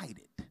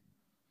excited?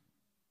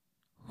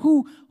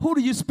 Who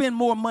do you spend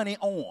more money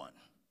on?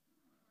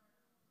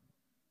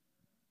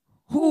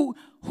 Who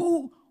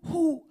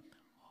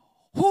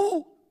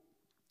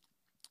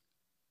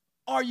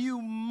are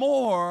you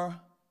more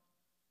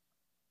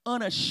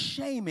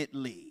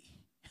unashamedly?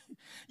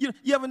 You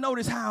ever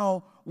notice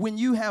how when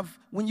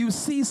you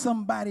see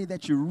somebody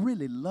that you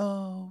really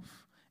love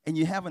and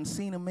you haven't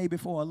seen them maybe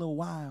for a little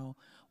while,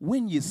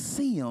 when you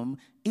see them,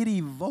 it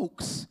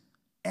evokes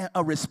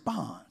a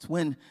response.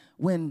 When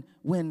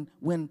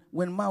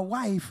my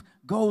wife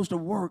goes to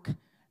work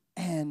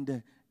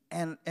and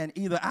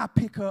either I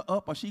pick her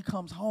up or she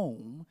comes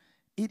home,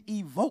 it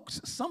evokes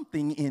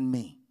something in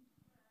me.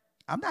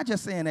 I'm not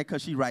just saying that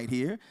because she's right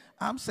here.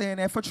 I'm saying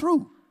that for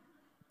truth.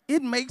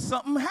 It makes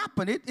something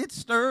happen. It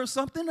stirs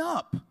something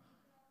up.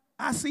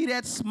 I see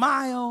that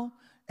smile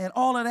and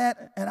all of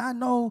that, and I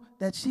know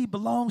that she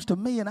belongs to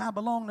me and I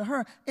belong to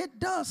her. It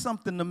does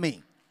something to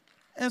me.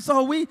 And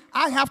so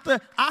I have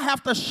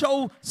to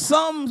show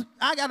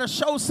I got to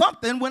show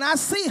something when I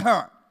see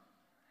her.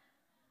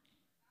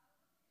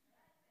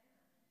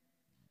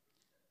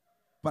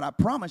 But I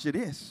promise you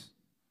this,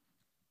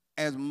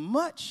 as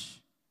much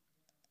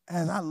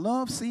as I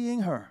love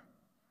seeing her,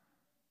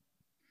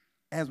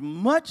 as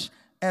much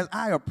as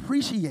I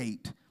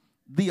appreciate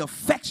the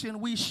affection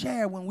we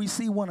share when we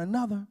see one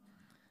another,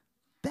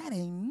 that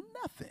ain't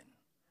nothing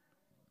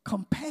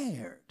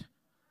compared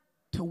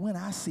to when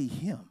I see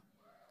him.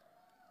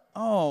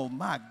 Oh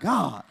my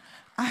God.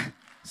 I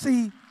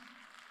see.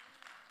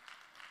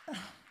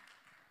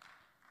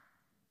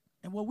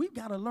 And what we've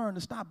got to learn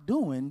to stop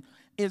doing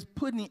is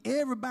putting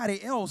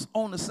everybody else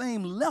on the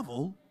same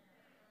level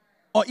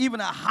or even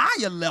a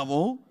higher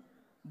level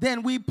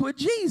than we put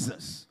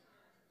Jesus.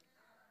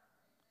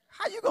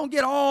 How you going to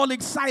get all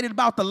excited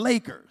about the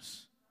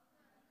Lakers?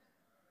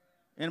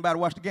 Anybody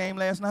watch the game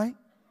last night?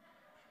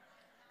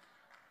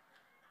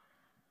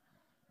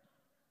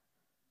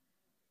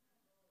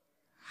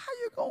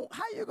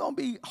 How you going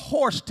to be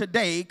hoarse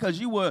today because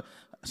you were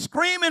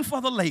screaming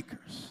for the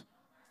Lakers?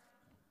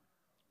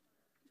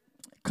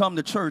 Come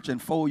to church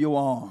and fold your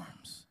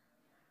arms.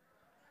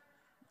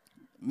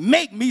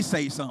 Make me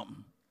say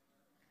something.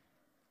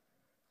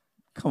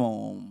 Come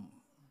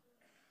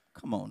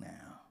on now.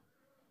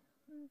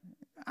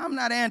 I'm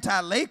not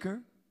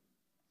anti-Laker,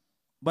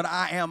 but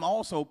I am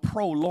also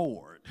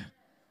pro-Lord.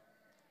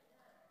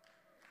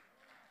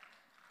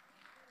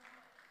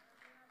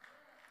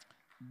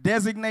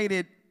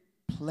 Designated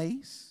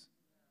place,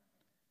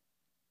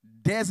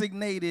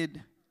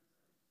 designated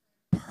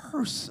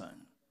person.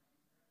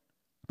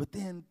 But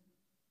then,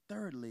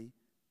 thirdly,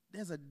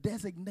 there's a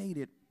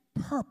designated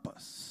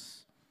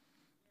purpose.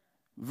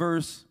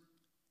 Verse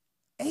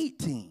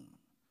 18,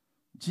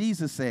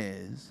 Jesus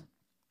says,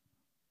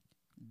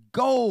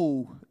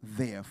 go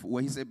therefore.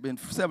 Well, he said in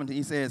 17,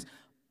 he says,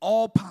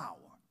 all power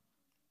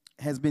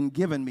has been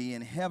given me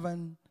in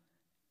heaven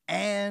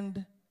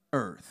and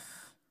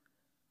earth.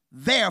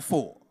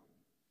 Therefore,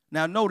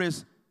 now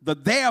notice the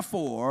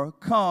therefore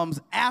comes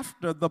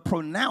after the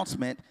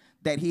pronouncement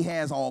that he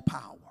has all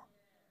power.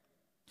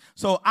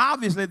 So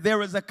obviously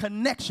there is a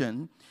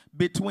connection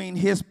between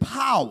his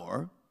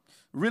power.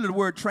 Really the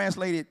word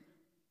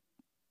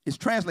is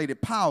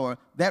translated power.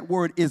 That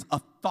word is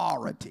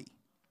authority.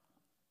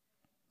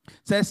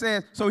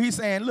 So he's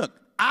saying, look,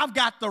 I've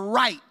got the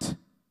right.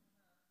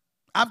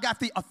 I've got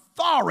the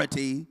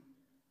authority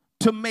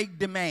to make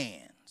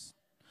demands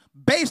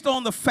based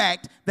on the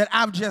fact that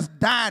I've just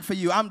died for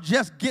you. I'm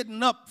just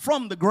getting up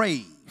from the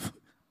grave.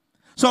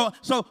 So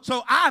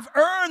I've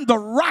earned the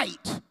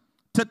right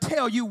to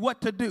tell you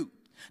what to do,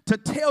 to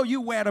tell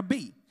you where to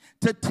be,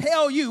 to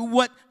tell you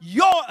what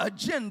your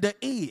agenda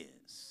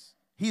is.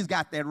 He's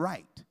got that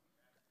right.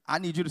 I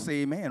need you to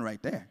say amen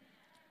right there.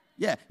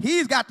 Yeah,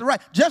 he's got the right.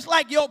 Just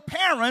like your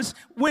parents,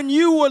 when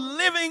you were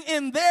living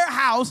in their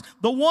house,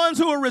 the ones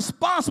who are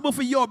responsible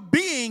for your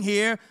being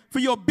here, for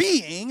your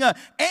being,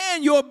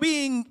 and your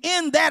being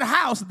in that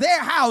house,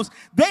 their house,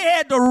 they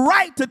had the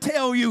right to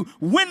tell you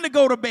when to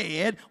go to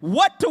bed,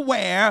 what to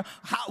wear,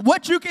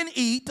 what you can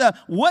eat,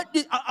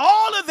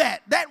 all of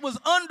that. That was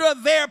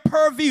under their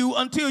purview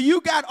until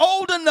you got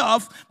old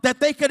enough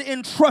that they could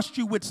entrust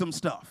you with some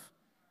stuff.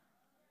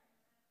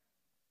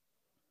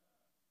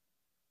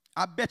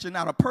 I bet you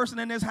not a person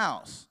in this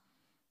house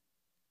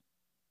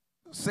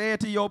said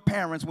to your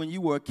parents when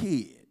you were a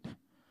kid,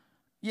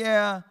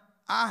 yeah,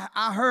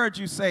 I heard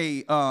you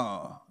say,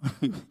 I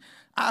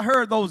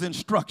heard those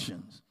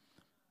instructions,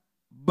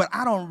 but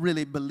I don't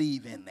really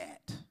believe in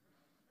that.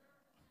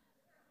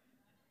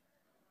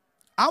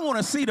 I want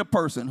to see the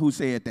person who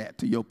said that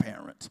to your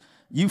parents.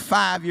 You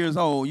 5 years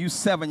old, you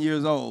 7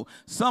 years old.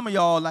 Some of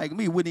y'all like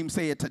me wouldn't even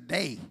say it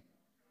today.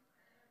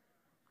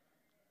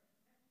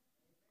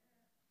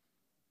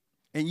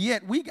 And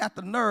yet we got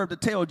the nerve to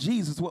tell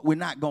Jesus what we're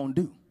not going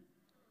to do.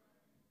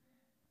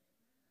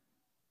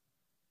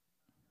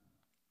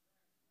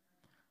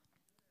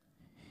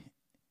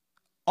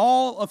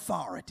 All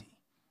authority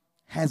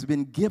has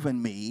been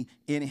given me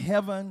in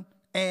heaven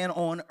and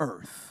on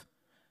earth.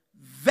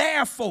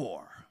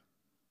 Therefore,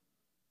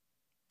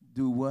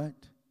 do what?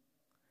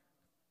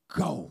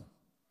 Go.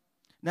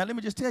 Now let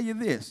me just tell you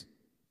this.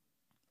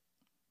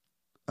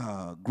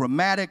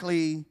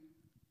 Grammatically,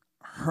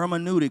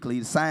 hermeneutically,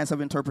 the science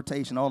of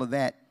interpretation, all of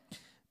that,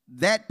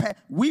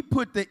 we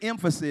put the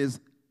emphasis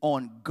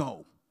on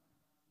go.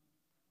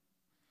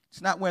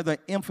 It's not where the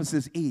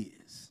emphasis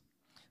is.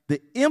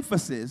 The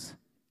emphasis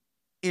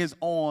is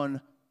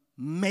on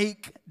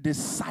make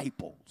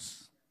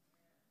disciples.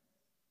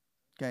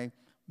 Okay?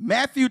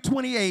 Matthew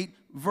 28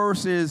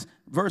 verses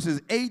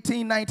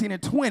 18, 19,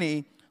 and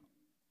 20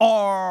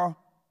 are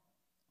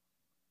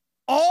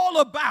all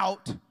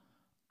about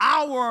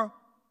our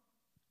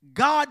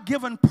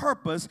God-given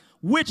purpose,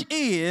 which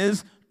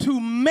is to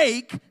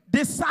make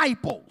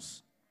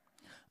disciples.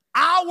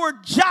 Our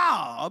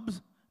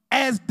jobs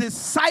as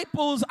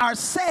disciples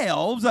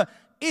ourselves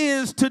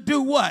is to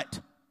do what?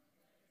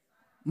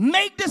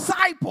 Make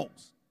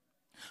disciples.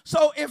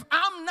 So if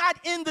I'm not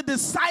in the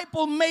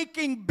disciple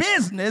making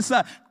business,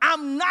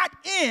 I'm not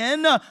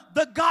in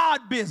the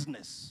God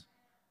business.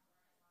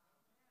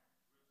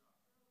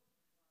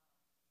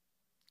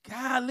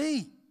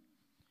 Golly,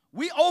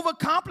 we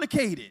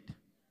overcomplicate it.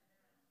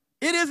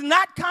 It is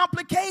not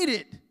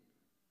complicated.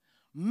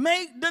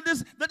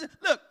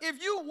 Look,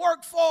 if you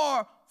work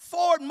for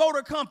Ford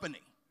Motor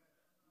Company,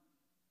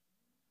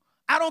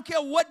 I don't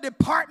care what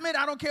department,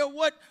 I don't care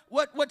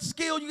what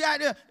skill you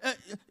got.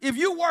 If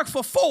you work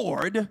for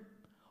Ford,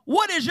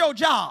 what is your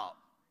job?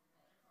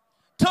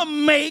 To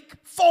make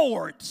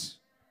Fords,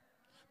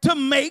 to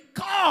make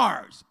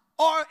cars,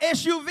 or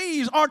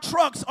SUVs, or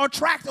trucks, or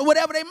tractors, or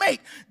whatever they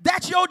make.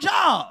 That's your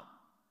job.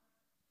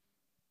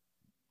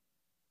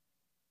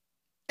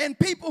 And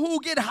people who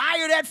get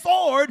hired at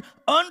Ford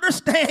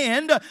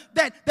understand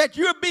that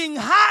you're being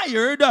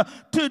hired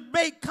to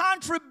make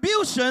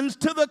contributions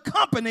to the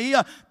company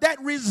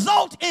that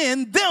result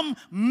in them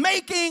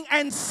making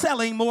and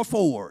selling more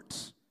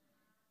Fords.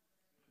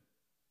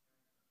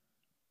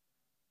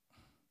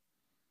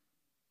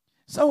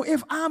 So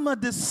if I'm a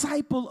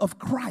disciple of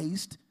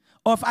Christ,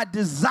 or if I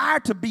desire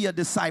to be a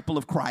disciple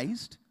of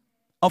Christ,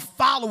 a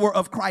follower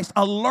of Christ,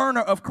 a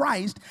learner of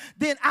Christ,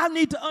 then I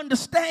need to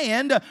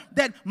understand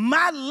that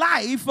my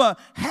life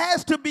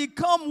has to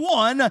become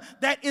one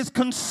that is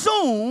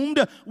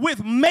consumed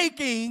with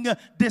making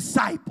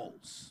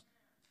disciples.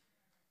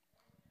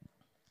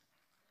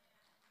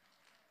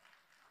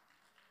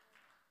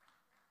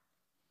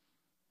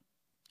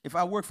 If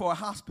I work for a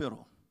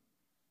hospital,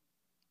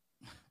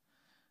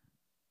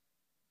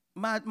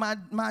 my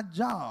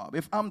job,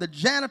 if I'm the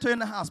janitor in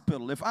the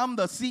hospital, if I'm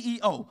the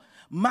CEO,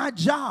 my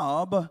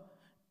job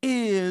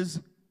is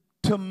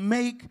to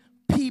make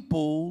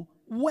people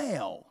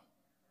well.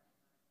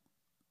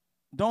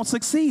 Don't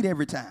succeed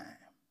every time,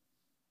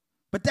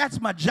 but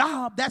that's my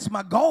job, that's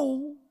my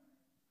goal.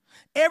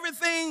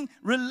 Everything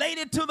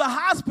related to the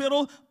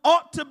hospital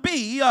ought to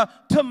be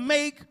to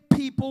make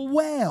people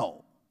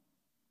well.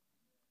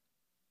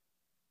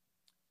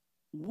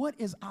 What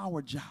is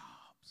our job?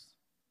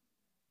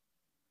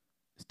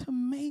 To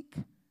make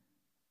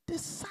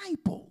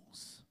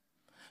disciples,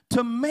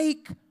 to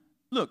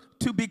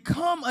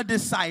become a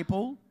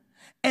disciple,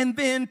 and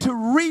then to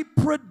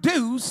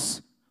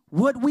reproduce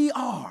what we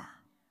are.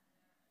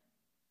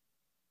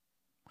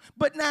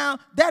 But now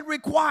that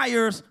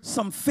requires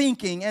some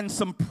thinking and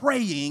some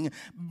praying.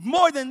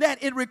 More than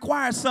that, it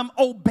requires some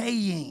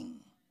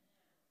obeying.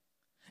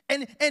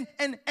 And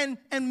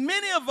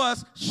many of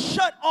us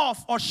shut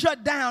off or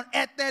shut down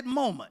at that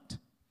moment.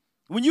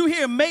 When you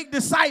hear make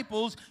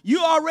disciples,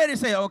 you already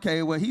say,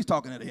 okay, well, he's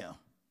talking to them.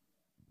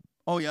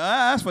 Oh,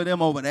 yeah, that's for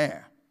them over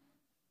there.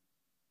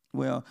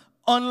 Well,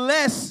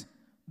 unless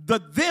the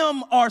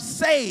them are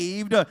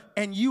saved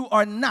and you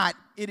are not,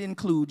 it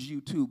includes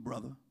you too,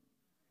 brother.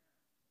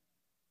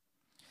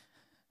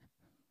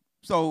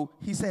 So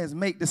he says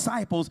make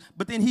disciples,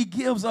 but then he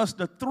gives us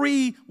the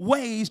 3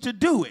 ways to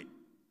do it.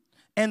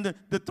 And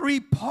the 3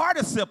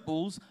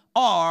 participles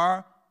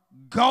are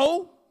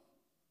go,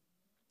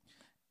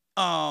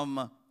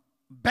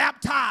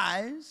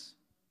 baptize,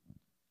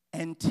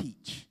 and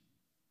teach.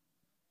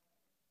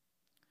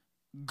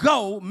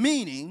 Go,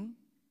 meaning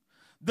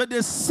the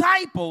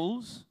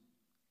disciples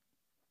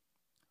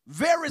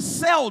very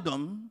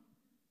seldom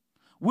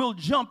will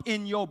jump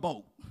in your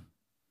boat.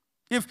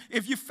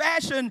 If you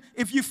fashion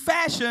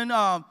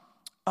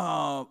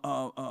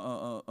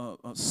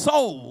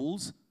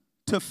souls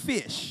to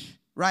fish,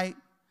 right?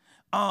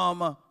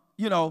 Our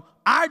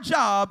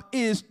job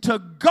is to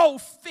go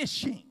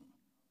fishing.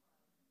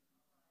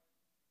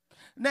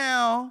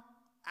 Now,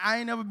 I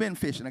ain't never been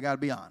fishing, I got to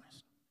be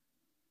honest.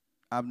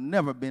 I've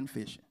never been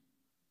fishing.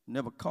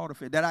 Never caught a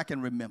fish that I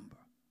can remember.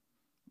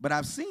 But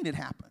I've seen it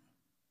happen.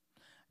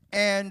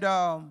 And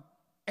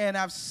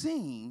I've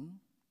seen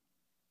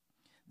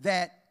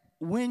that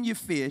when you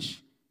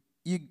fish,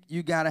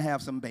 you got to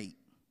have some bait.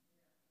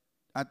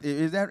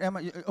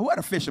 Who had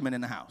a fisherman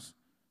in the house?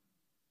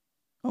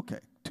 Okay,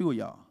 2 of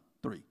y'all,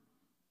 3.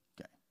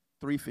 Okay,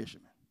 3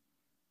 fishermen.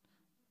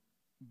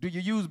 Do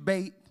you use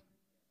bait?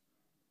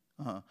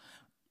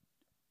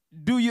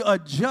 Do you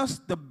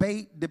adjust the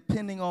bait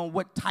depending on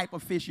what type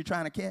of fish you're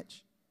trying to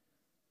catch?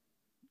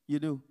 You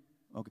do?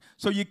 Okay.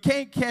 So you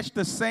can't catch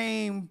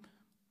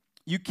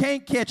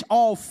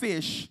all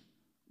fish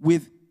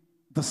with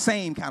the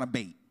same kind of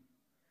bait.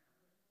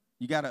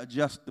 You got to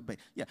adjust the bait.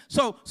 Yeah.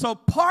 So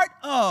part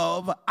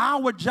of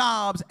our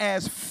jobs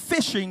as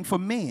fishing for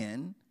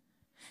men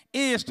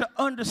is to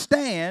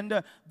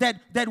understand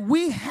that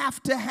we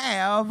have to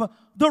have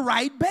the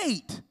right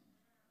bait.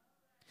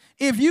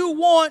 If you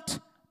want,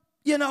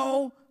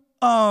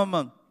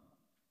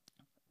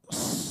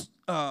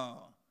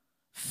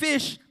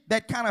 fish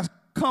that kind of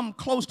come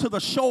close to the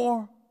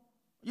shore,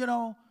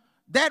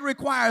 that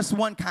requires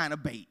one kind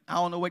of bait. I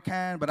don't know what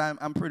kind, but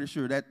I'm pretty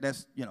sure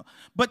that's.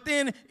 But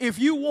then if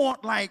you want,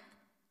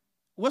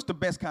 what's the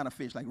best kind of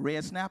fish? Like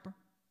red snapper?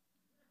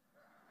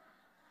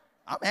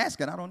 I'm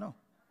asking, I don't know.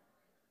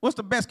 What's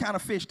the best kind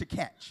of fish to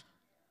catch?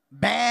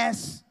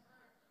 Bass?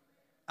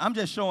 I'm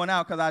just showing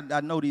out because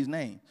I know these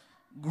names.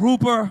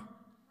 Grouper,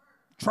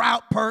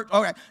 trout, perch.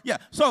 Okay, yeah.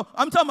 So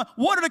I'm talking about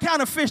what are the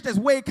kind of fish that's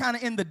way kind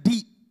of in the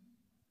deep?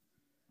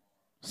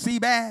 Sea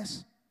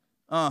bass.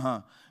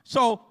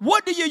 So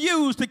what do you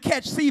use to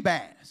catch sea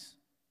bass?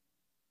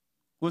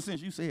 Well,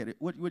 since you said it,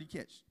 what do you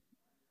catch?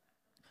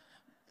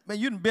 Man,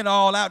 you done been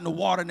all out in the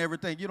water and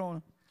everything. You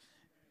don't.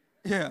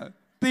 Yeah.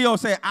 Theo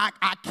said,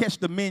 I catch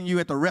the menu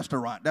at the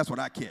restaurant. That's what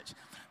I catch.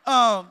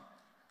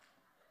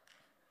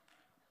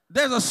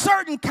 There's a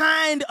certain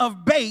kind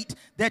of bait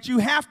that you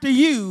have to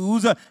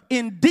use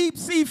in deep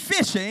sea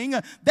fishing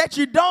that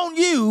you don't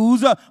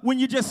use when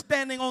you're just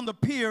standing on the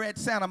pier at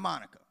Santa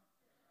Monica.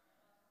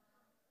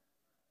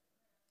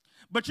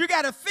 But you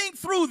got to think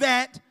through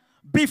that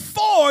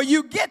before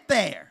you get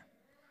there.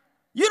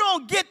 You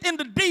don't get in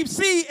the deep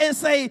sea and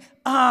say,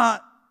 all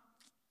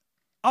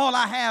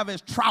I have is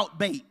trout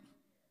bait.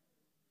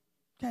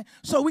 Okay?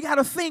 So we got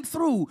to think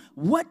through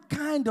what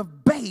kind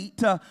of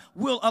bait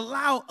will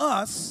allow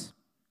us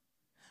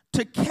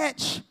to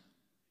catch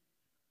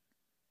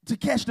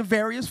the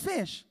various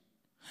fish.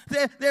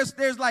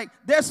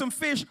 There's some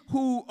fish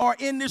who are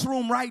in this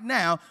room right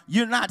now.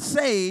 You're not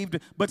saved,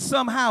 but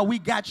somehow we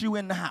got you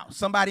in the house.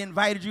 Somebody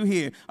invited you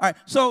here. All right,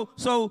 so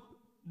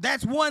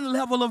that's one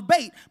level of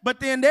bait. But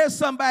then there's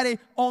somebody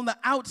on the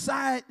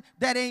outside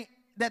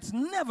that's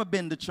never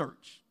been to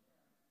church.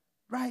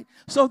 Right?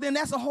 So then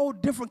that's a whole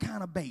different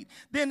kind of bait.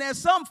 Then there's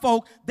some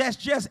folk that's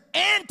just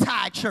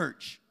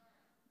anti-church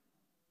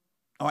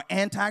or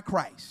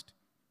anti-Christ.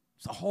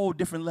 It's a whole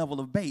different level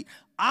of bait.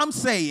 I'm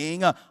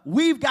saying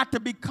we've got to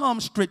become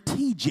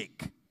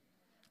strategic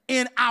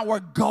in our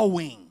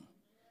going.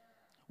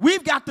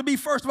 We've got to be,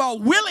 first of all,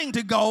 willing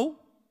to go.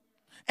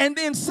 And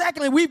then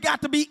secondly, we've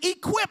got to be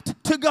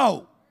equipped to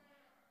go.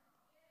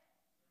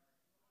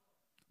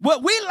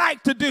 What we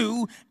like to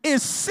do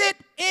is sit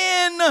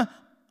in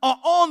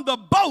on the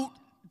boat,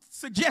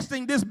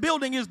 suggesting this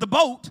building is the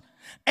boat,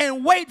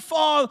 and wait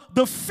for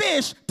the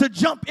fish to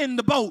jump in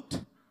the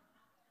boat.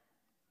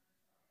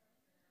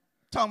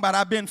 Talking about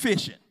I've been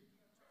fishing.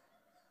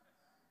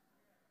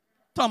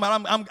 Talking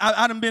about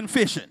I done been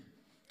fishing.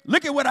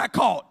 Look at what I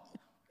caught.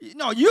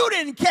 No, you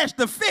didn't catch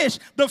the fish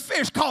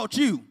caught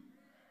you.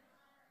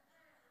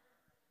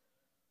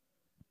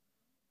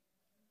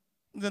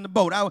 In the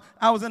boat.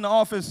 I was in the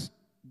office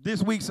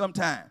this week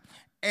sometime,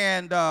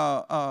 and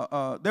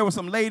there were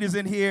some ladies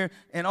in here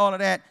and all of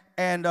that,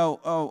 and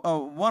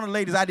one of the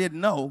ladies I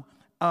didn't know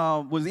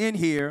was in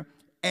here,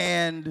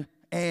 and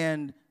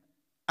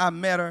I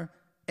met her,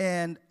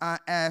 and I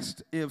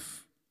asked I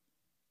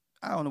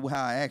don't know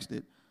how I asked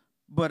it,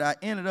 but I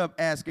ended up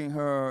asking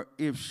her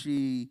if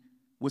she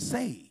was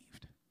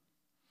saved,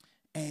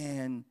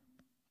 and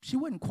she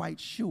wasn't quite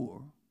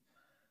sure,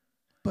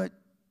 but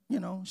you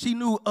know, she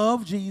knew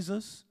of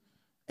Jesus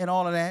and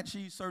all of that.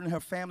 She certainly, her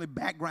family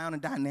background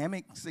and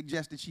dynamic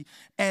suggested she,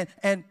 and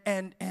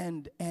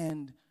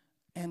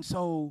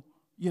so,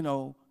 you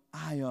know,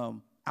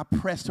 I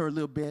pressed her a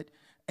little bit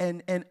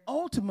and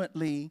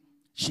ultimately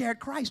shared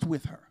Christ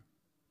with her.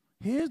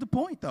 Here's the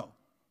point, though.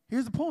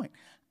 Here's the point.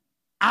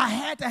 I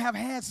had to have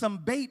had some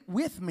bait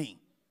with me.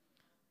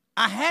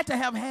 I had to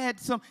have had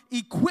some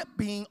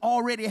equipping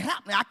already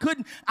happening.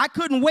 I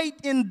couldn't wait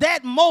in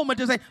that moment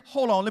to say,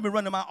 hold on, let me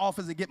run to my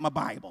office and get my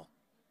Bible.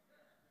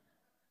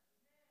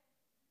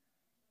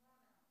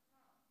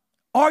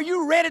 Are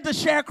you ready to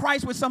share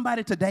Christ with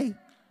somebody today?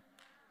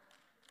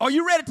 Are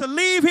you ready to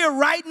leave here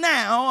right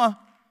now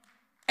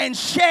and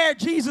share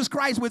Jesus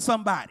Christ with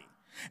somebody?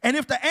 And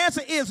if the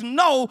answer is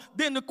no,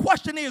 then the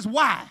question is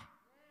why?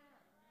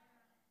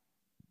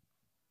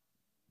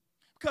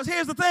 Because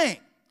here's the thing.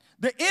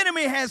 The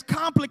enemy has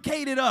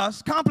complicated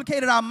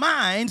our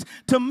minds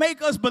to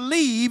make us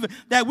believe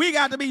that we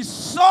got to be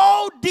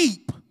so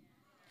deep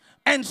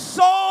and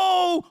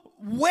so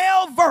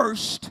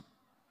well-versed,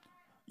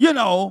 you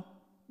know,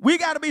 we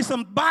got to be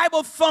some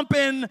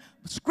Bible-thumping,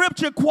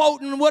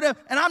 scripture-quoting, whatever.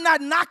 And I'm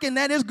not knocking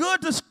that. It's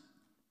good to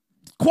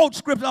quote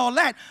scripture, all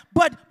that.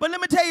 But let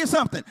me tell you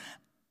something.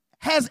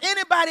 Has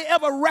anybody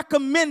ever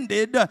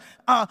recommended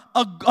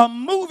a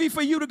movie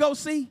for you to go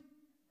see?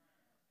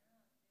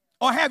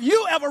 Or have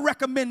you ever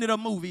recommended a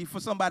movie for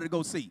somebody to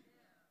go see?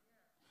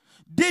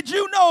 Did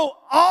you know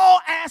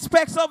all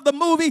aspects of the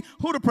movie?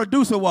 Who the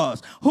producer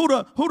was, who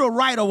the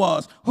writer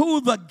was,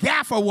 who the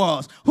gaffer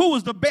was, who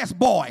was the best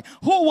boy,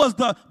 who was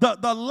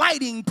the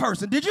lighting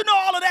person? Did you know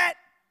all of that?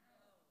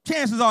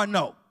 Chances are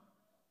no.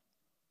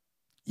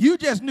 You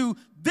just knew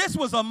this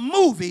was a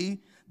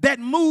movie that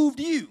moved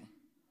you.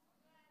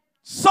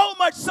 So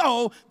much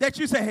so that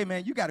you say, hey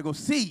man, you got to go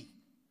see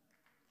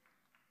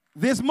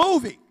this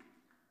movie.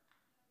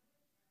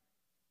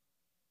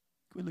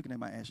 Quit looking at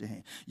my ass your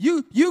hand.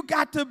 You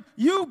got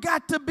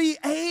to be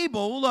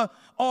able,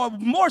 or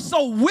more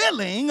so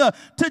willing,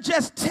 to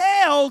just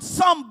tell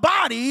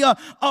somebody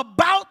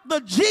about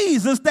the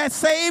Jesus that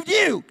saved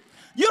you.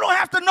 You don't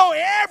have to know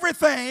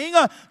everything.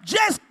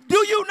 Just do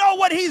you know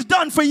what he's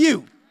done for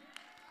you?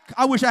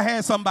 I wish I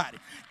had somebody.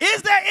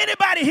 Is there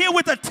anybody here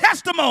with a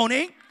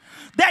testimony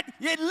that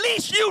at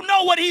least you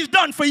know what he's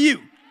done for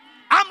you?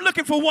 I'm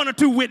looking for one or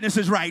two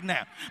witnesses right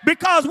now.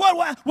 Because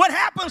what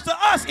happens to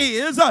us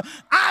is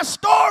our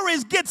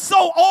stories get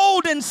so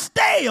old and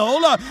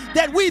stale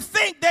that we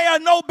think they are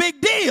no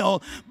big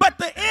deal. But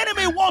the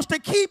enemy wants to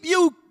keep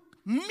you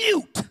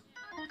mute.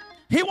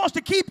 He wants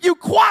to keep you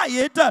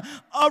quiet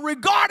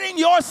regarding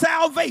your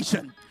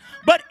salvation.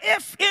 But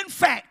if, in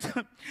fact,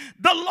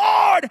 the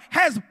Lord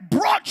has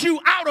brought you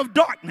out of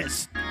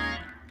darkness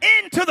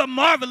into the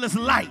marvelous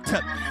light,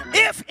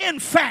 if, in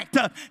fact,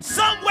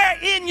 somewhere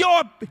in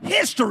your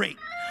history,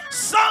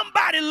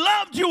 somebody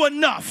loved you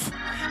enough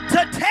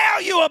to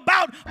tell you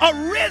about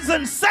a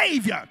risen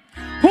Savior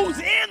who's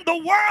in the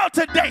world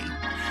today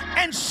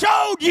and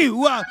showed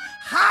you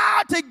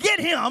how to get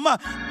him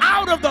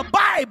out of the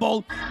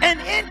Bible and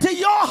into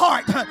your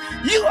heart,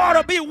 you ought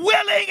to be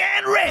willing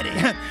and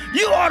ready.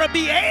 You ought to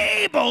be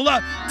able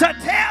to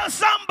tell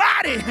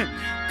somebody,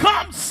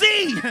 come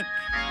see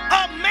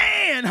a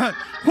man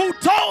who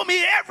told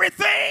me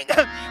everything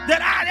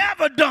that I'd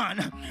ever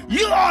done.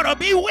 You ought to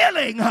be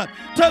willing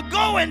to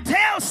go and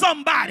tell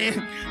somebody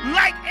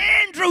like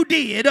Andrew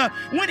did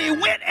when he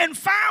went and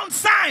found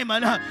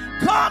Simon.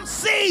 Come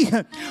see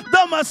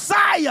the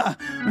Messiah.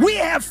 We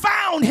have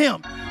found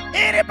him.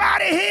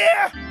 Anybody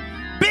here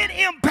been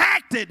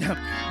impacted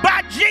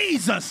by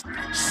Jesus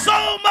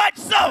so much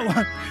so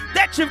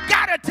that you've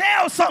got to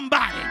tell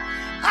somebody?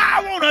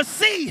 I want to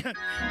see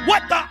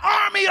what the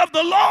army of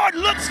the Lord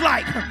looks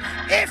like.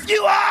 If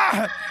you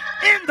are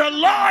in the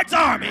Lord's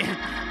army,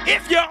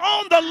 if you're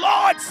on the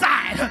Lord's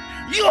side,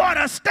 you ought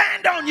to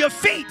stand on your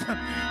feet.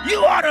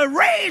 You ought to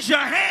raise your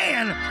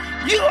hand.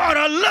 You ought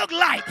to look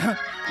like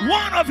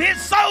one of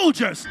his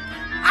soldiers.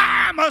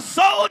 I'm a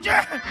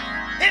soldier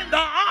in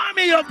the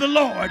army of the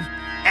Lord,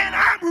 and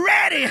I'm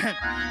ready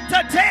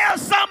to tell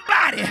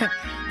somebody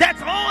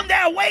that's on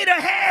their way to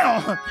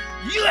hell,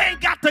 you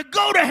ain't got to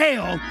go to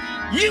hell.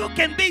 You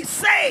can be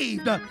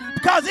saved,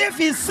 because if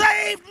he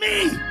saved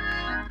me,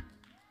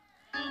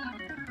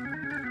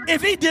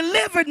 if he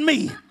delivered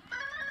me,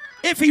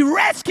 if he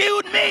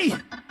rescued me,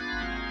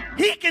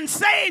 he can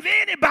save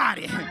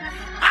anybody.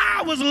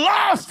 I was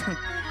lost,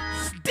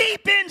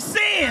 deep in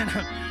sin,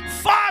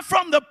 far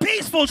from the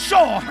peaceful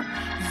shore,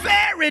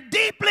 very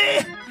deeply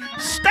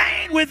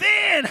stained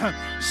within,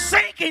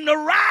 sinking to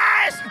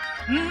rise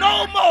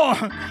no more.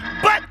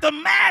 But the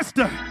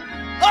master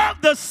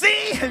of the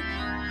sea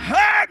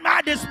heard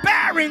my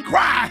despairing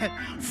cry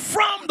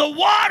from the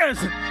waters.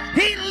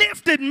 He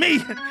lifted me.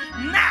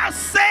 Now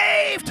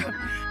saved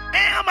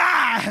am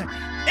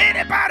I.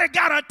 Anybody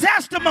got a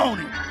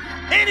testimony?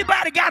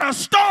 Anybody got a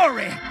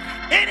story?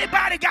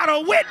 Anybody got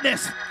a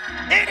witness?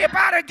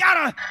 Anybody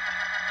got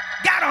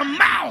a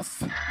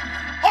mouth?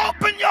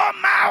 Open your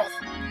mouth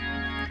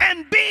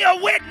and be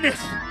a witness.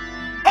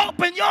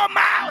 Open your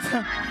mouth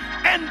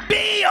and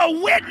be a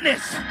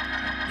witness.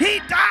 He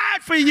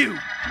died for you.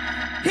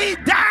 He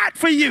died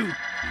for you.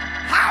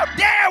 How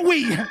dare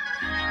we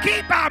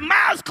keep our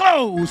mouths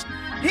closed?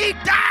 He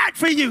died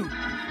for you,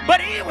 but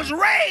he was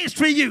raised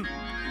for you.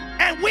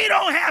 And we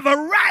don't have a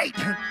right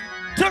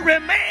to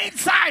remain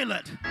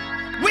silent.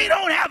 We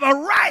don't have a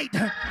right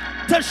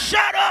to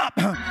shut up.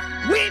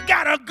 We've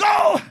got to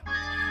go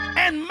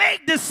and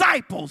make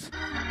disciples.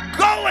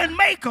 Go and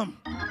make them.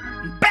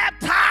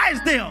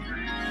 Baptize them.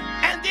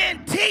 And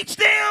then teach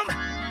them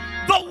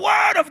the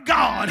word of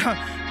God.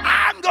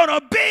 I'm going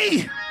to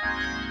be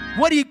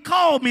what he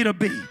called me to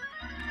be.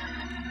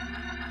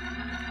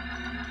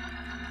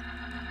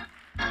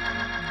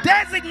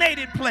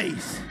 Designated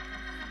place,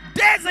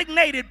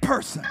 designated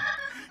person,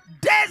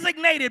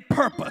 designated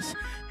purpose.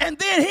 And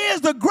then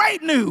here's the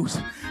great news.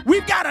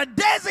 We've got a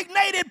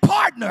designated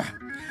partner.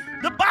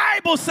 The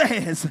Bible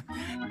says,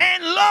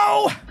 and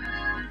lo,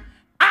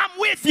 I'm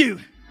with you.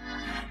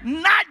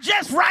 Not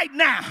just right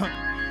now,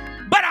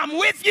 but I'm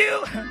with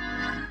you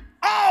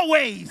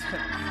always.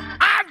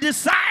 I've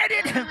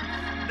decided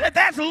that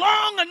that's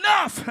long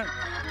enough.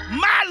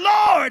 My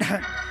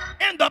Lord,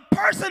 in the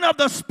person of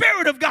the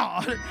Spirit of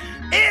God,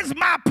 is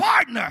my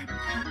partner.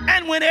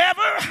 And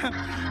whenever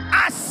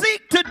I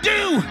seek to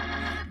do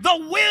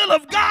the will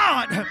of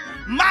God,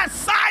 my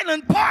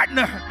silent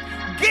partner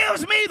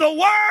gives me the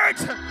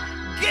words,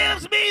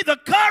 gives me the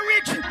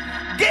courage,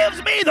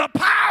 gives me the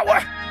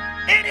power.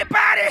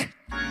 Anybody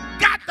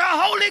got the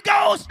Holy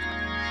Ghost?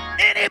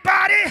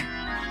 Anybody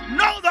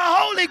know the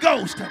Holy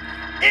Ghost?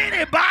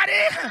 Anybody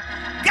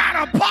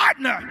got a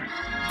partner?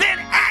 Then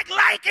act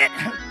like it,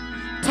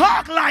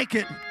 talk like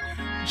it,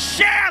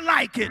 share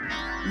like it,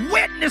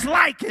 witness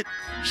like it,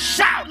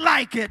 shout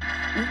like it,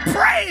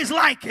 praise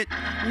like it,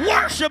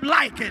 worship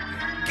like it,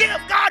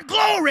 give God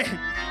glory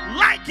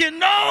like you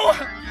know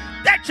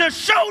that you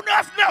sure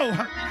enough know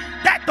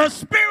that the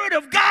Spirit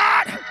of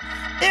God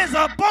is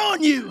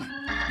upon you.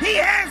 He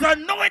has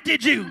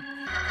anointed you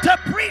to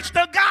preach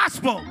the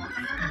gospel.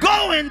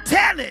 Go and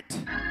tell it.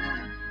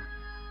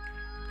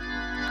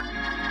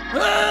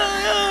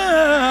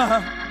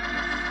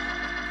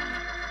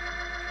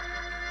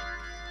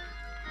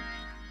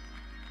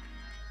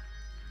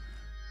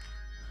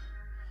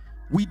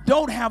 We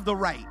don't have the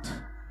right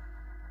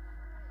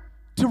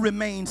to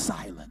remain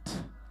silent.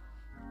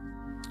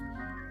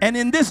 And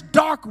in this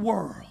dark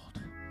world,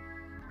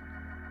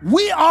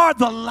 we are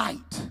the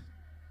light.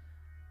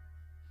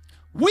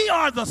 We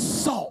are the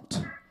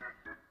salt.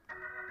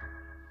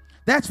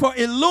 That's for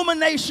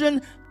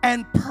illumination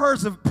and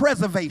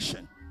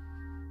preservation.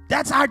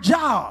 That's our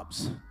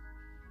jobs.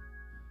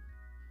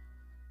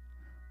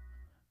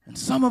 And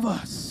some of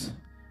us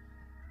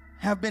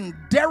have been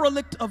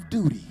derelict of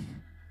duty,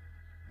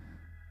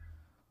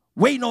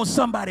 waiting on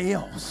somebody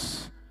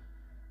else.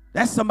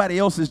 That's somebody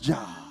else's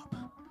job.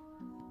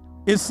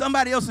 It's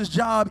somebody else's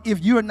job if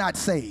you're not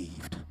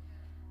saved.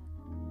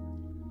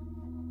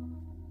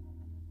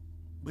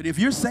 But if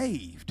you're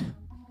saved,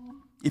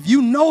 if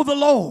you know the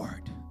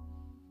Lord,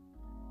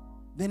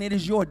 then it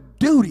is your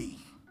duty,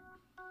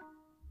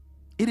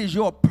 it is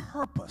your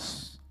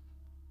purpose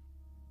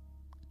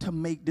to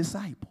make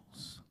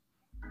disciples.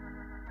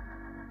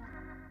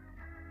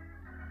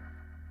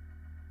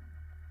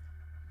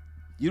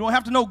 You don't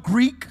have to know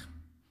Greek,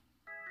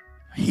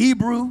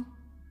 Hebrew,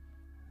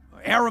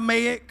 or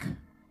Aramaic.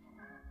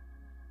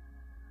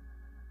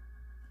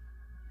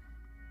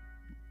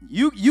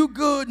 You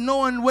good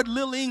knowing what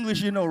little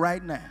English you know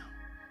right now.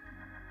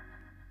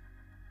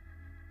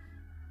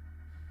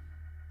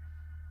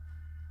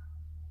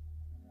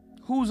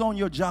 Who's on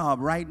your job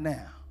right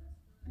now?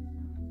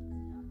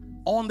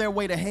 On their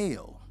way to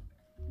hell.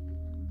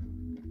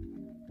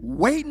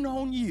 Waiting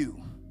on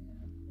you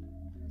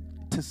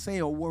to say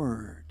a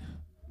word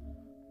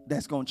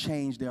that's going to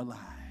change their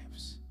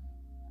lives.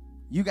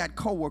 You got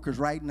coworkers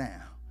right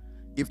now.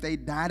 If they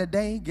die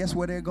today, guess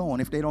where they're going?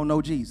 If they don't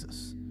know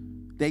Jesus,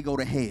 they go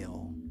to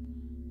hell.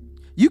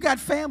 You got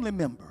family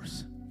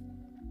members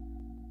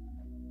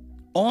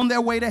on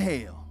their way to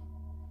hell.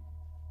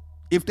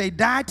 If they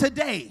die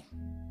today,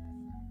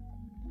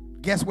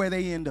 guess where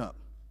they end up?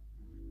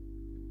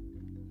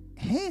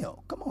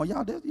 Hell. Come on,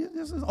 y'all. This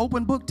is an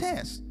open book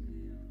test.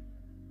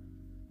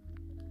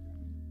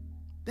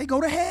 They go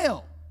to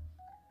hell.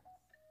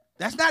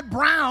 That's not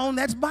Brown,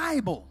 that's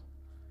Bible.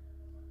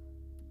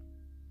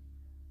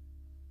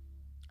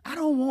 I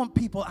don't want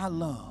people I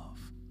love.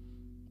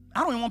 I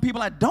don't even want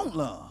people I don't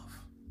love.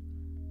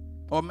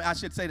 Or I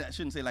should say that, I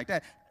shouldn't say it like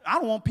that. I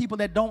don't want people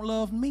that don't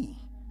love me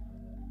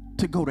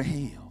to go to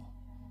hell.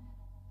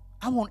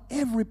 I want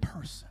every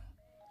person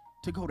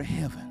to go to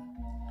heaven.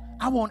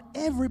 I want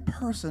every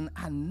person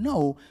I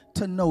know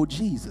to know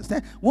Jesus.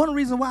 That one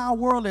reason why our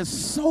world is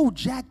so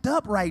jacked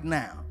up right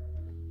now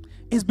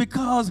is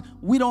because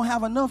we don't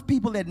have enough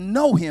people that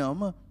know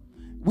him.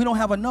 We don't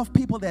have enough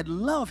people that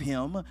love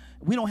him.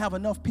 We don't have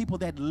enough people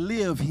that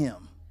live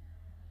him.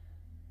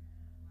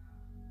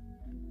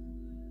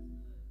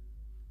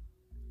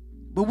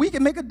 But we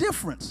can make a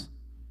difference.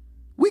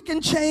 We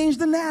can change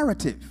the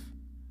narrative.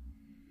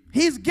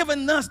 He's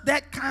given us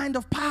that kind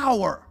of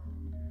power.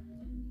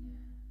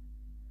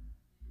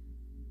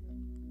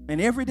 And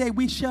every day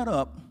we shut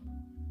up,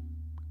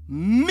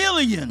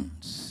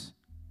 millions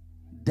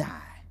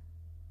die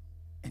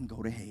and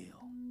go to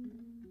hell.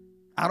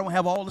 I don't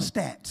have all the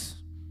stats,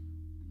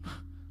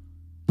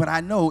 but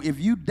I know if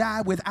you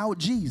die without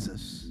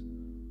Jesus,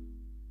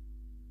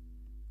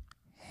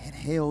 at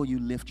hell you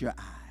lift your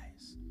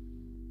eyes.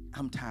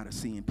 I'm tired of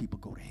seeing people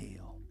go to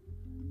hell.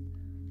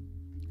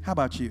 How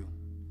about you?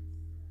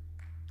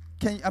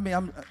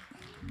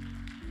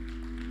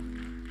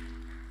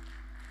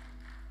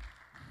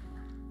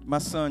 My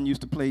son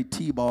used to play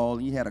t-ball,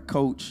 and he had a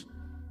coach,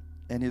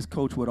 and his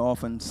coach would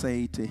often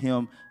say to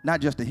him,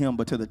 not just to him,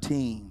 but to the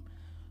team,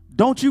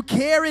 "Don't you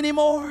care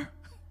anymore?"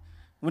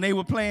 When they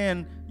were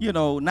playing,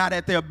 not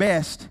at their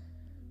best.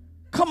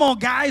 "Come on,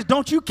 guys,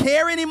 don't you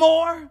care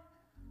anymore?"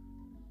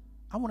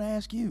 I want to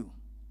ask you,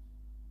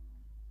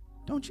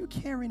 don't you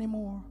care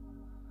anymore?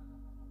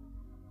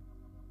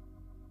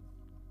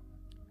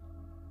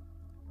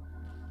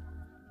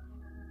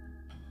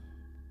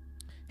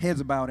 Heads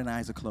are bowed and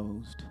eyes are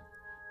closed.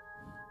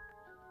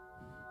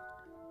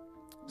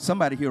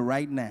 Somebody here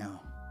right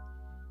now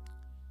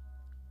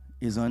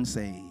is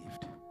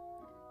unsaved.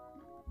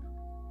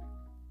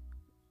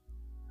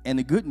 And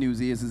the good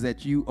news is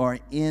that you are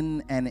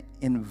in an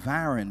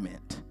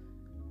environment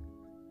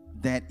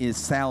that is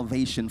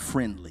salvation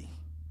friendly.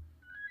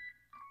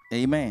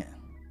 Amen.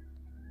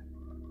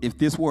 If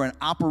this were an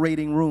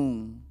operating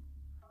room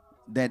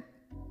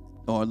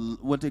or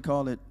what they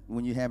call it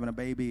when you're having a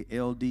baby,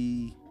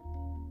 LD,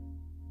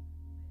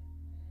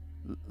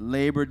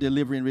 labor,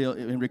 delivery,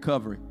 and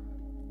recovery,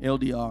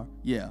 LDR,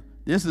 yeah.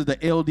 This is the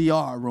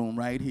LDR room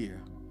right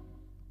here.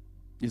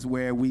 It's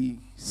where we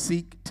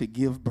seek to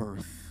give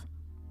birth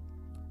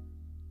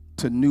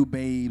to new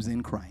babes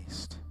in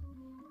Christ.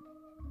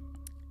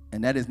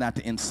 And that is not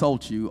to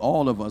insult you.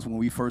 All of us, when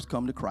we first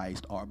come to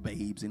Christ, are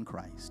babes in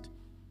Christ.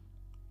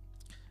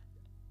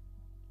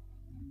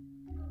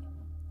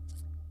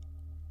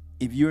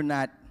 If you're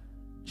not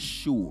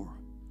sure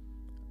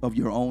of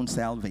your own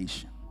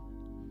salvation,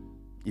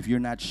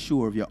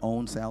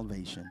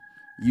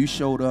 you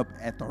showed up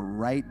at the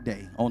right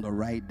day, on the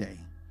right day.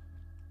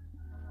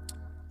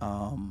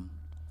 And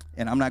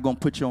I'm not going to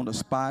put you on the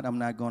spot. I'm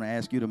not going to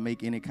ask you to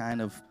make any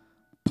kind of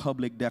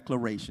public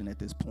declaration at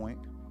this point.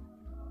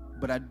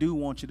 But I do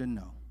want you to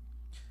know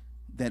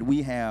that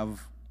we have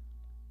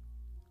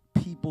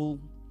people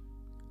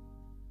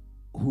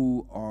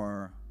who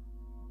are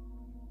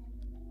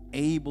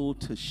able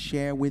to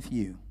share with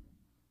you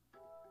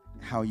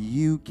how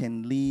you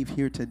can leave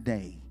here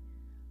today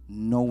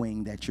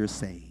knowing that you're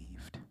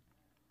saved.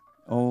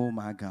 Oh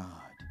my God.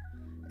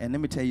 And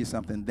let me tell you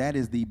something, that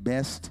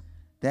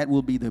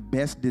will be the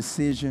best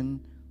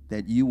decision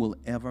that you will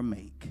ever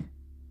make,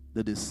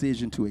 the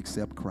decision to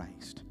accept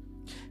Christ.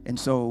 And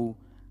so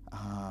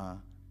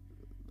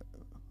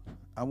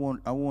I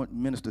want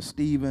Minister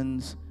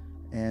Stevens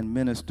and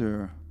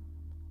Minister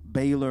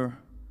Baylor,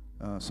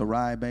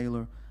 Sarai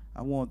Baylor,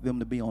 I want them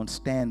to be on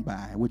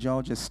standby. Would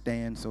y'all just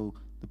stand so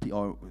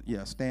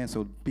stand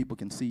so people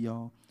can see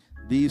y'all?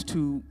 These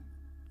two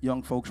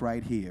young folks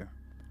right here.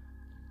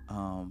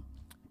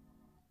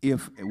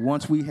 If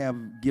once we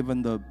have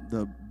given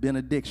the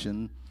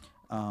benediction,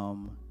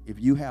 if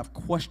you have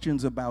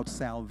questions about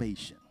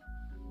salvation,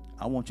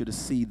 I want you to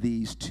see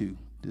these two,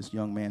 this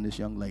young man, this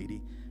young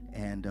lady,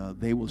 and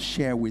they will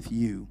share with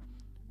you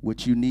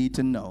what you need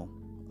to know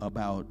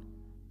about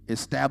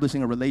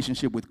establishing a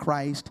relationship with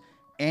Christ,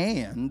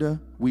 and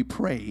we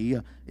pray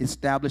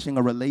establishing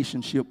a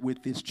relationship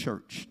with this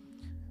church.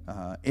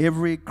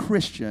 Every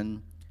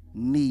Christian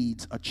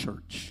needs a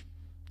church.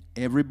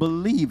 Every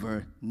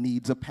believer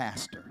needs a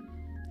pastor.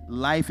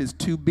 Life is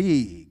too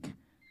big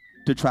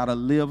to try to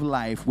live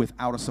life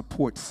without a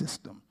support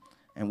system.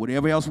 And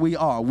whatever else we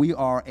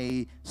are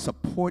a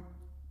support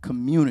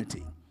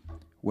community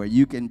where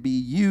you can be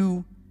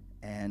you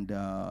and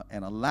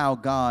allow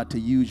God to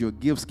use your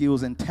gifts,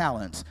 skills, and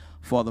talents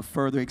for the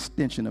further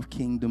extension of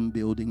kingdom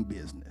building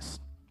business.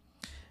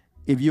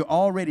 If you're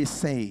already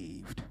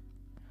saved,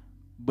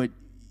 but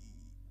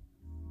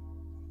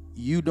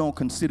you don't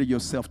consider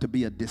yourself to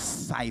be a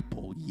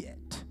disciple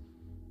yet,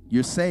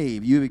 you're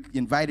saved, you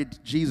invited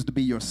Jesus to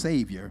be your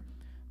Savior,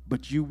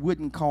 but you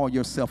wouldn't call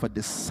yourself a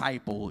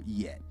disciple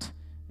yet.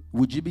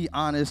 Would you be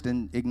honest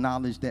and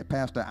acknowledge that,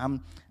 Pastor?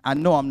 I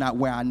know I'm not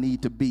where I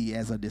need to be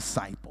as a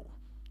disciple.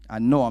 I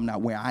know I'm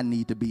not where I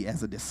need to be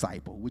as a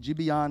disciple. Would you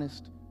be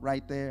honest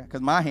right there?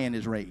 Because my hand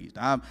is raised.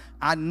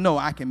 I know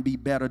I can be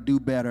better, do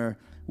better,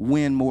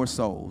 win more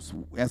souls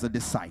as a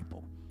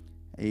disciple.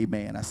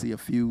 Amen. I see a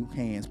few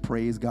hands.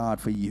 Praise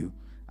God for you.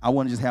 I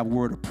want to just have a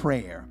word of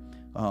prayer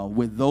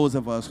with those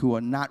of us who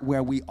are not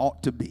where we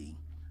ought to be.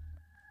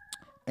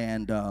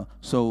 And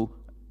so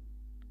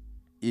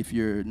if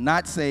you're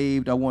not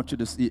saved, I want you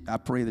to see, I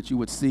pray that you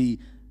would see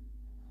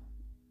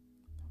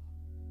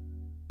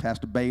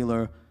Pastor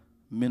Baylor,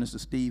 Minister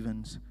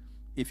Stevens.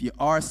 If you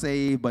are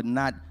saved but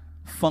not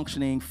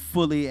functioning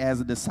fully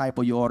as a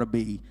disciple you ought to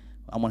be,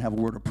 I want to have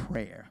a word of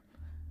prayer.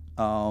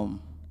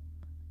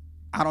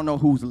 I don't know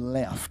who's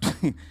left.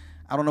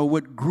 I don't know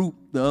what group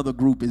the other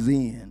group is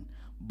in,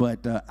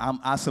 but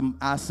I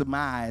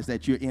surmise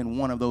that you're in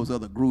one of those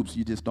other groups.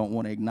 You just don't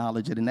want to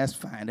acknowledge it, and that's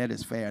fine. That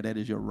is fair. That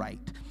is your right.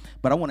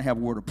 But I want to have a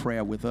word of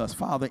prayer with us.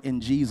 Father,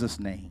 in Jesus'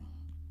 name,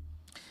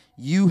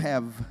 you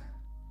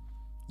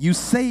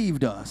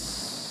saved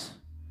us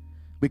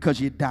because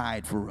you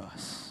died for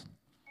us.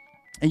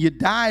 And you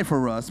died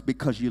for us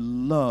because you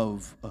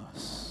love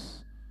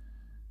us.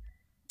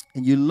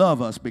 And you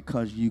love us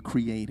because you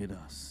created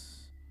us.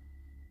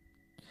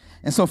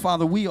 And so,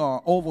 Father, we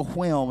are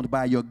overwhelmed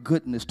by your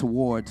goodness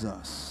towards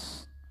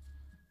us.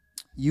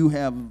 You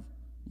have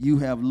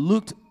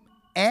looked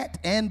at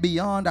and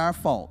beyond our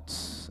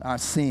faults, our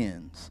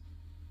sins,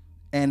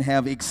 and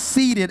have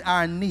exceeded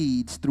our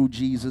needs through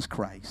Jesus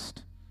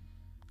Christ.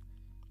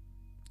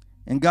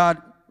 And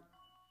God,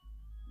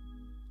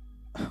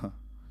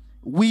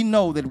 we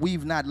know that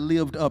we've not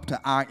lived up to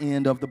our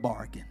end of the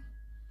bargain.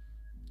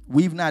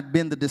 We've not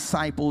been the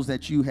disciples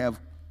that you have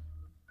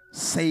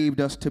saved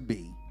us to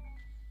be.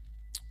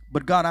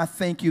 But God, I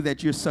thank you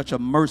that you're such a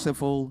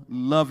merciful,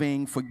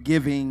 loving,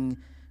 forgiving,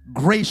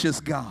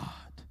 gracious God.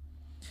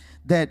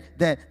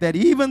 That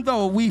even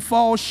though we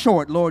fall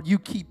short, Lord, you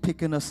keep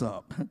picking us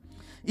up.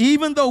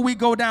 Even though we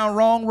go down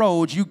wrong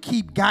roads, you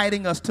keep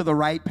guiding us to the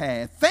right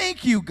path.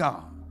 Thank you,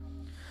 God,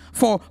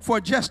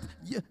 for just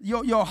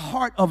your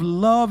heart of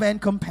love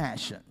and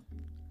compassion.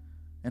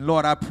 And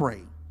Lord, I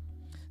pray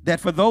that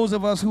for those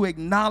of us who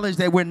acknowledge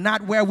that we're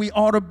not where we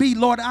ought to be,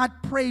 Lord, I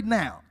pray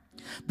now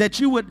that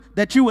you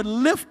would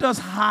lift us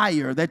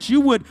higher, that you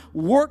would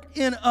work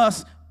in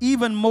us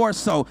even more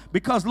so.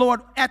 Because, Lord,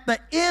 at the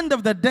end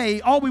of the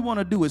day, all we want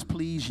to do is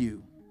please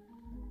you.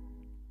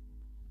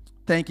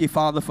 Thank you,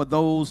 Father, for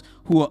those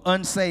who are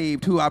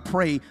unsaved, who I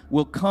pray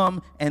will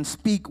come and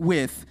speak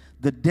with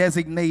the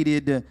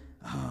designated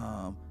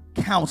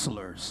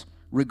counselors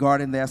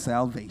regarding their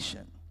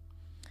salvation.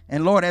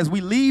 And, Lord, as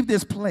we leave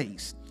this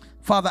place,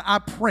 Father, I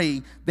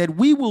pray that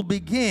we will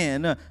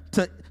begin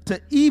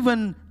to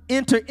even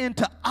enter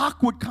into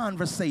awkward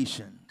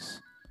conversations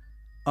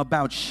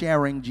about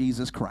sharing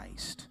Jesus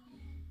Christ.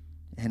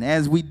 And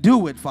as we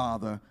do it,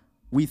 Father,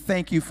 we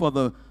thank you for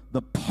the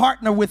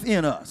partner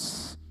within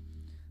us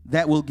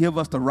that will give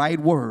us the right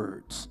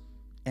words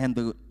and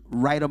the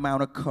right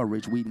amount of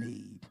courage we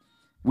need.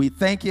 We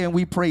thank you and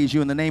we praise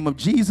you. In the name of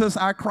Jesus,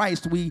 our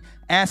Christ, we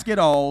ask it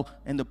all.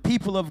 And the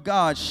people of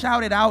God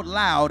shout it out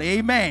loud,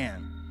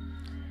 amen.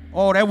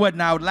 Oh, that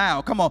wasn't out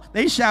loud. Come on.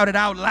 They shouted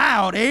out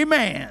loud,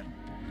 amen.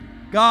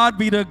 God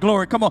be the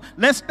glory. Come on.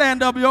 Let's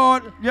stand up,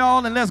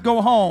 y'all, and let's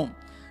go home.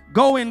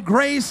 Go in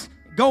grace.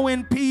 Go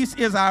in peace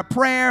is our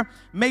prayer.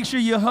 Make sure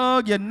you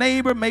hug your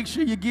neighbor. Make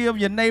sure you give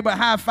your neighbor a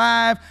high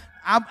five.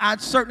 I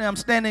certainly am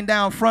standing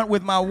down front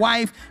with my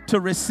wife to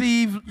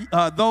receive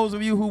those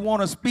of you who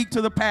want to speak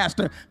to the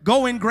pastor.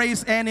 Go in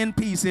grace and in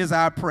peace is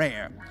our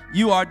prayer.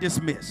 You are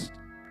dismissed.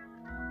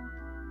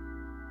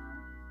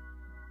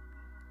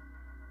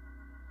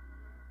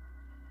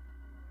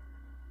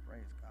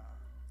 Praise God.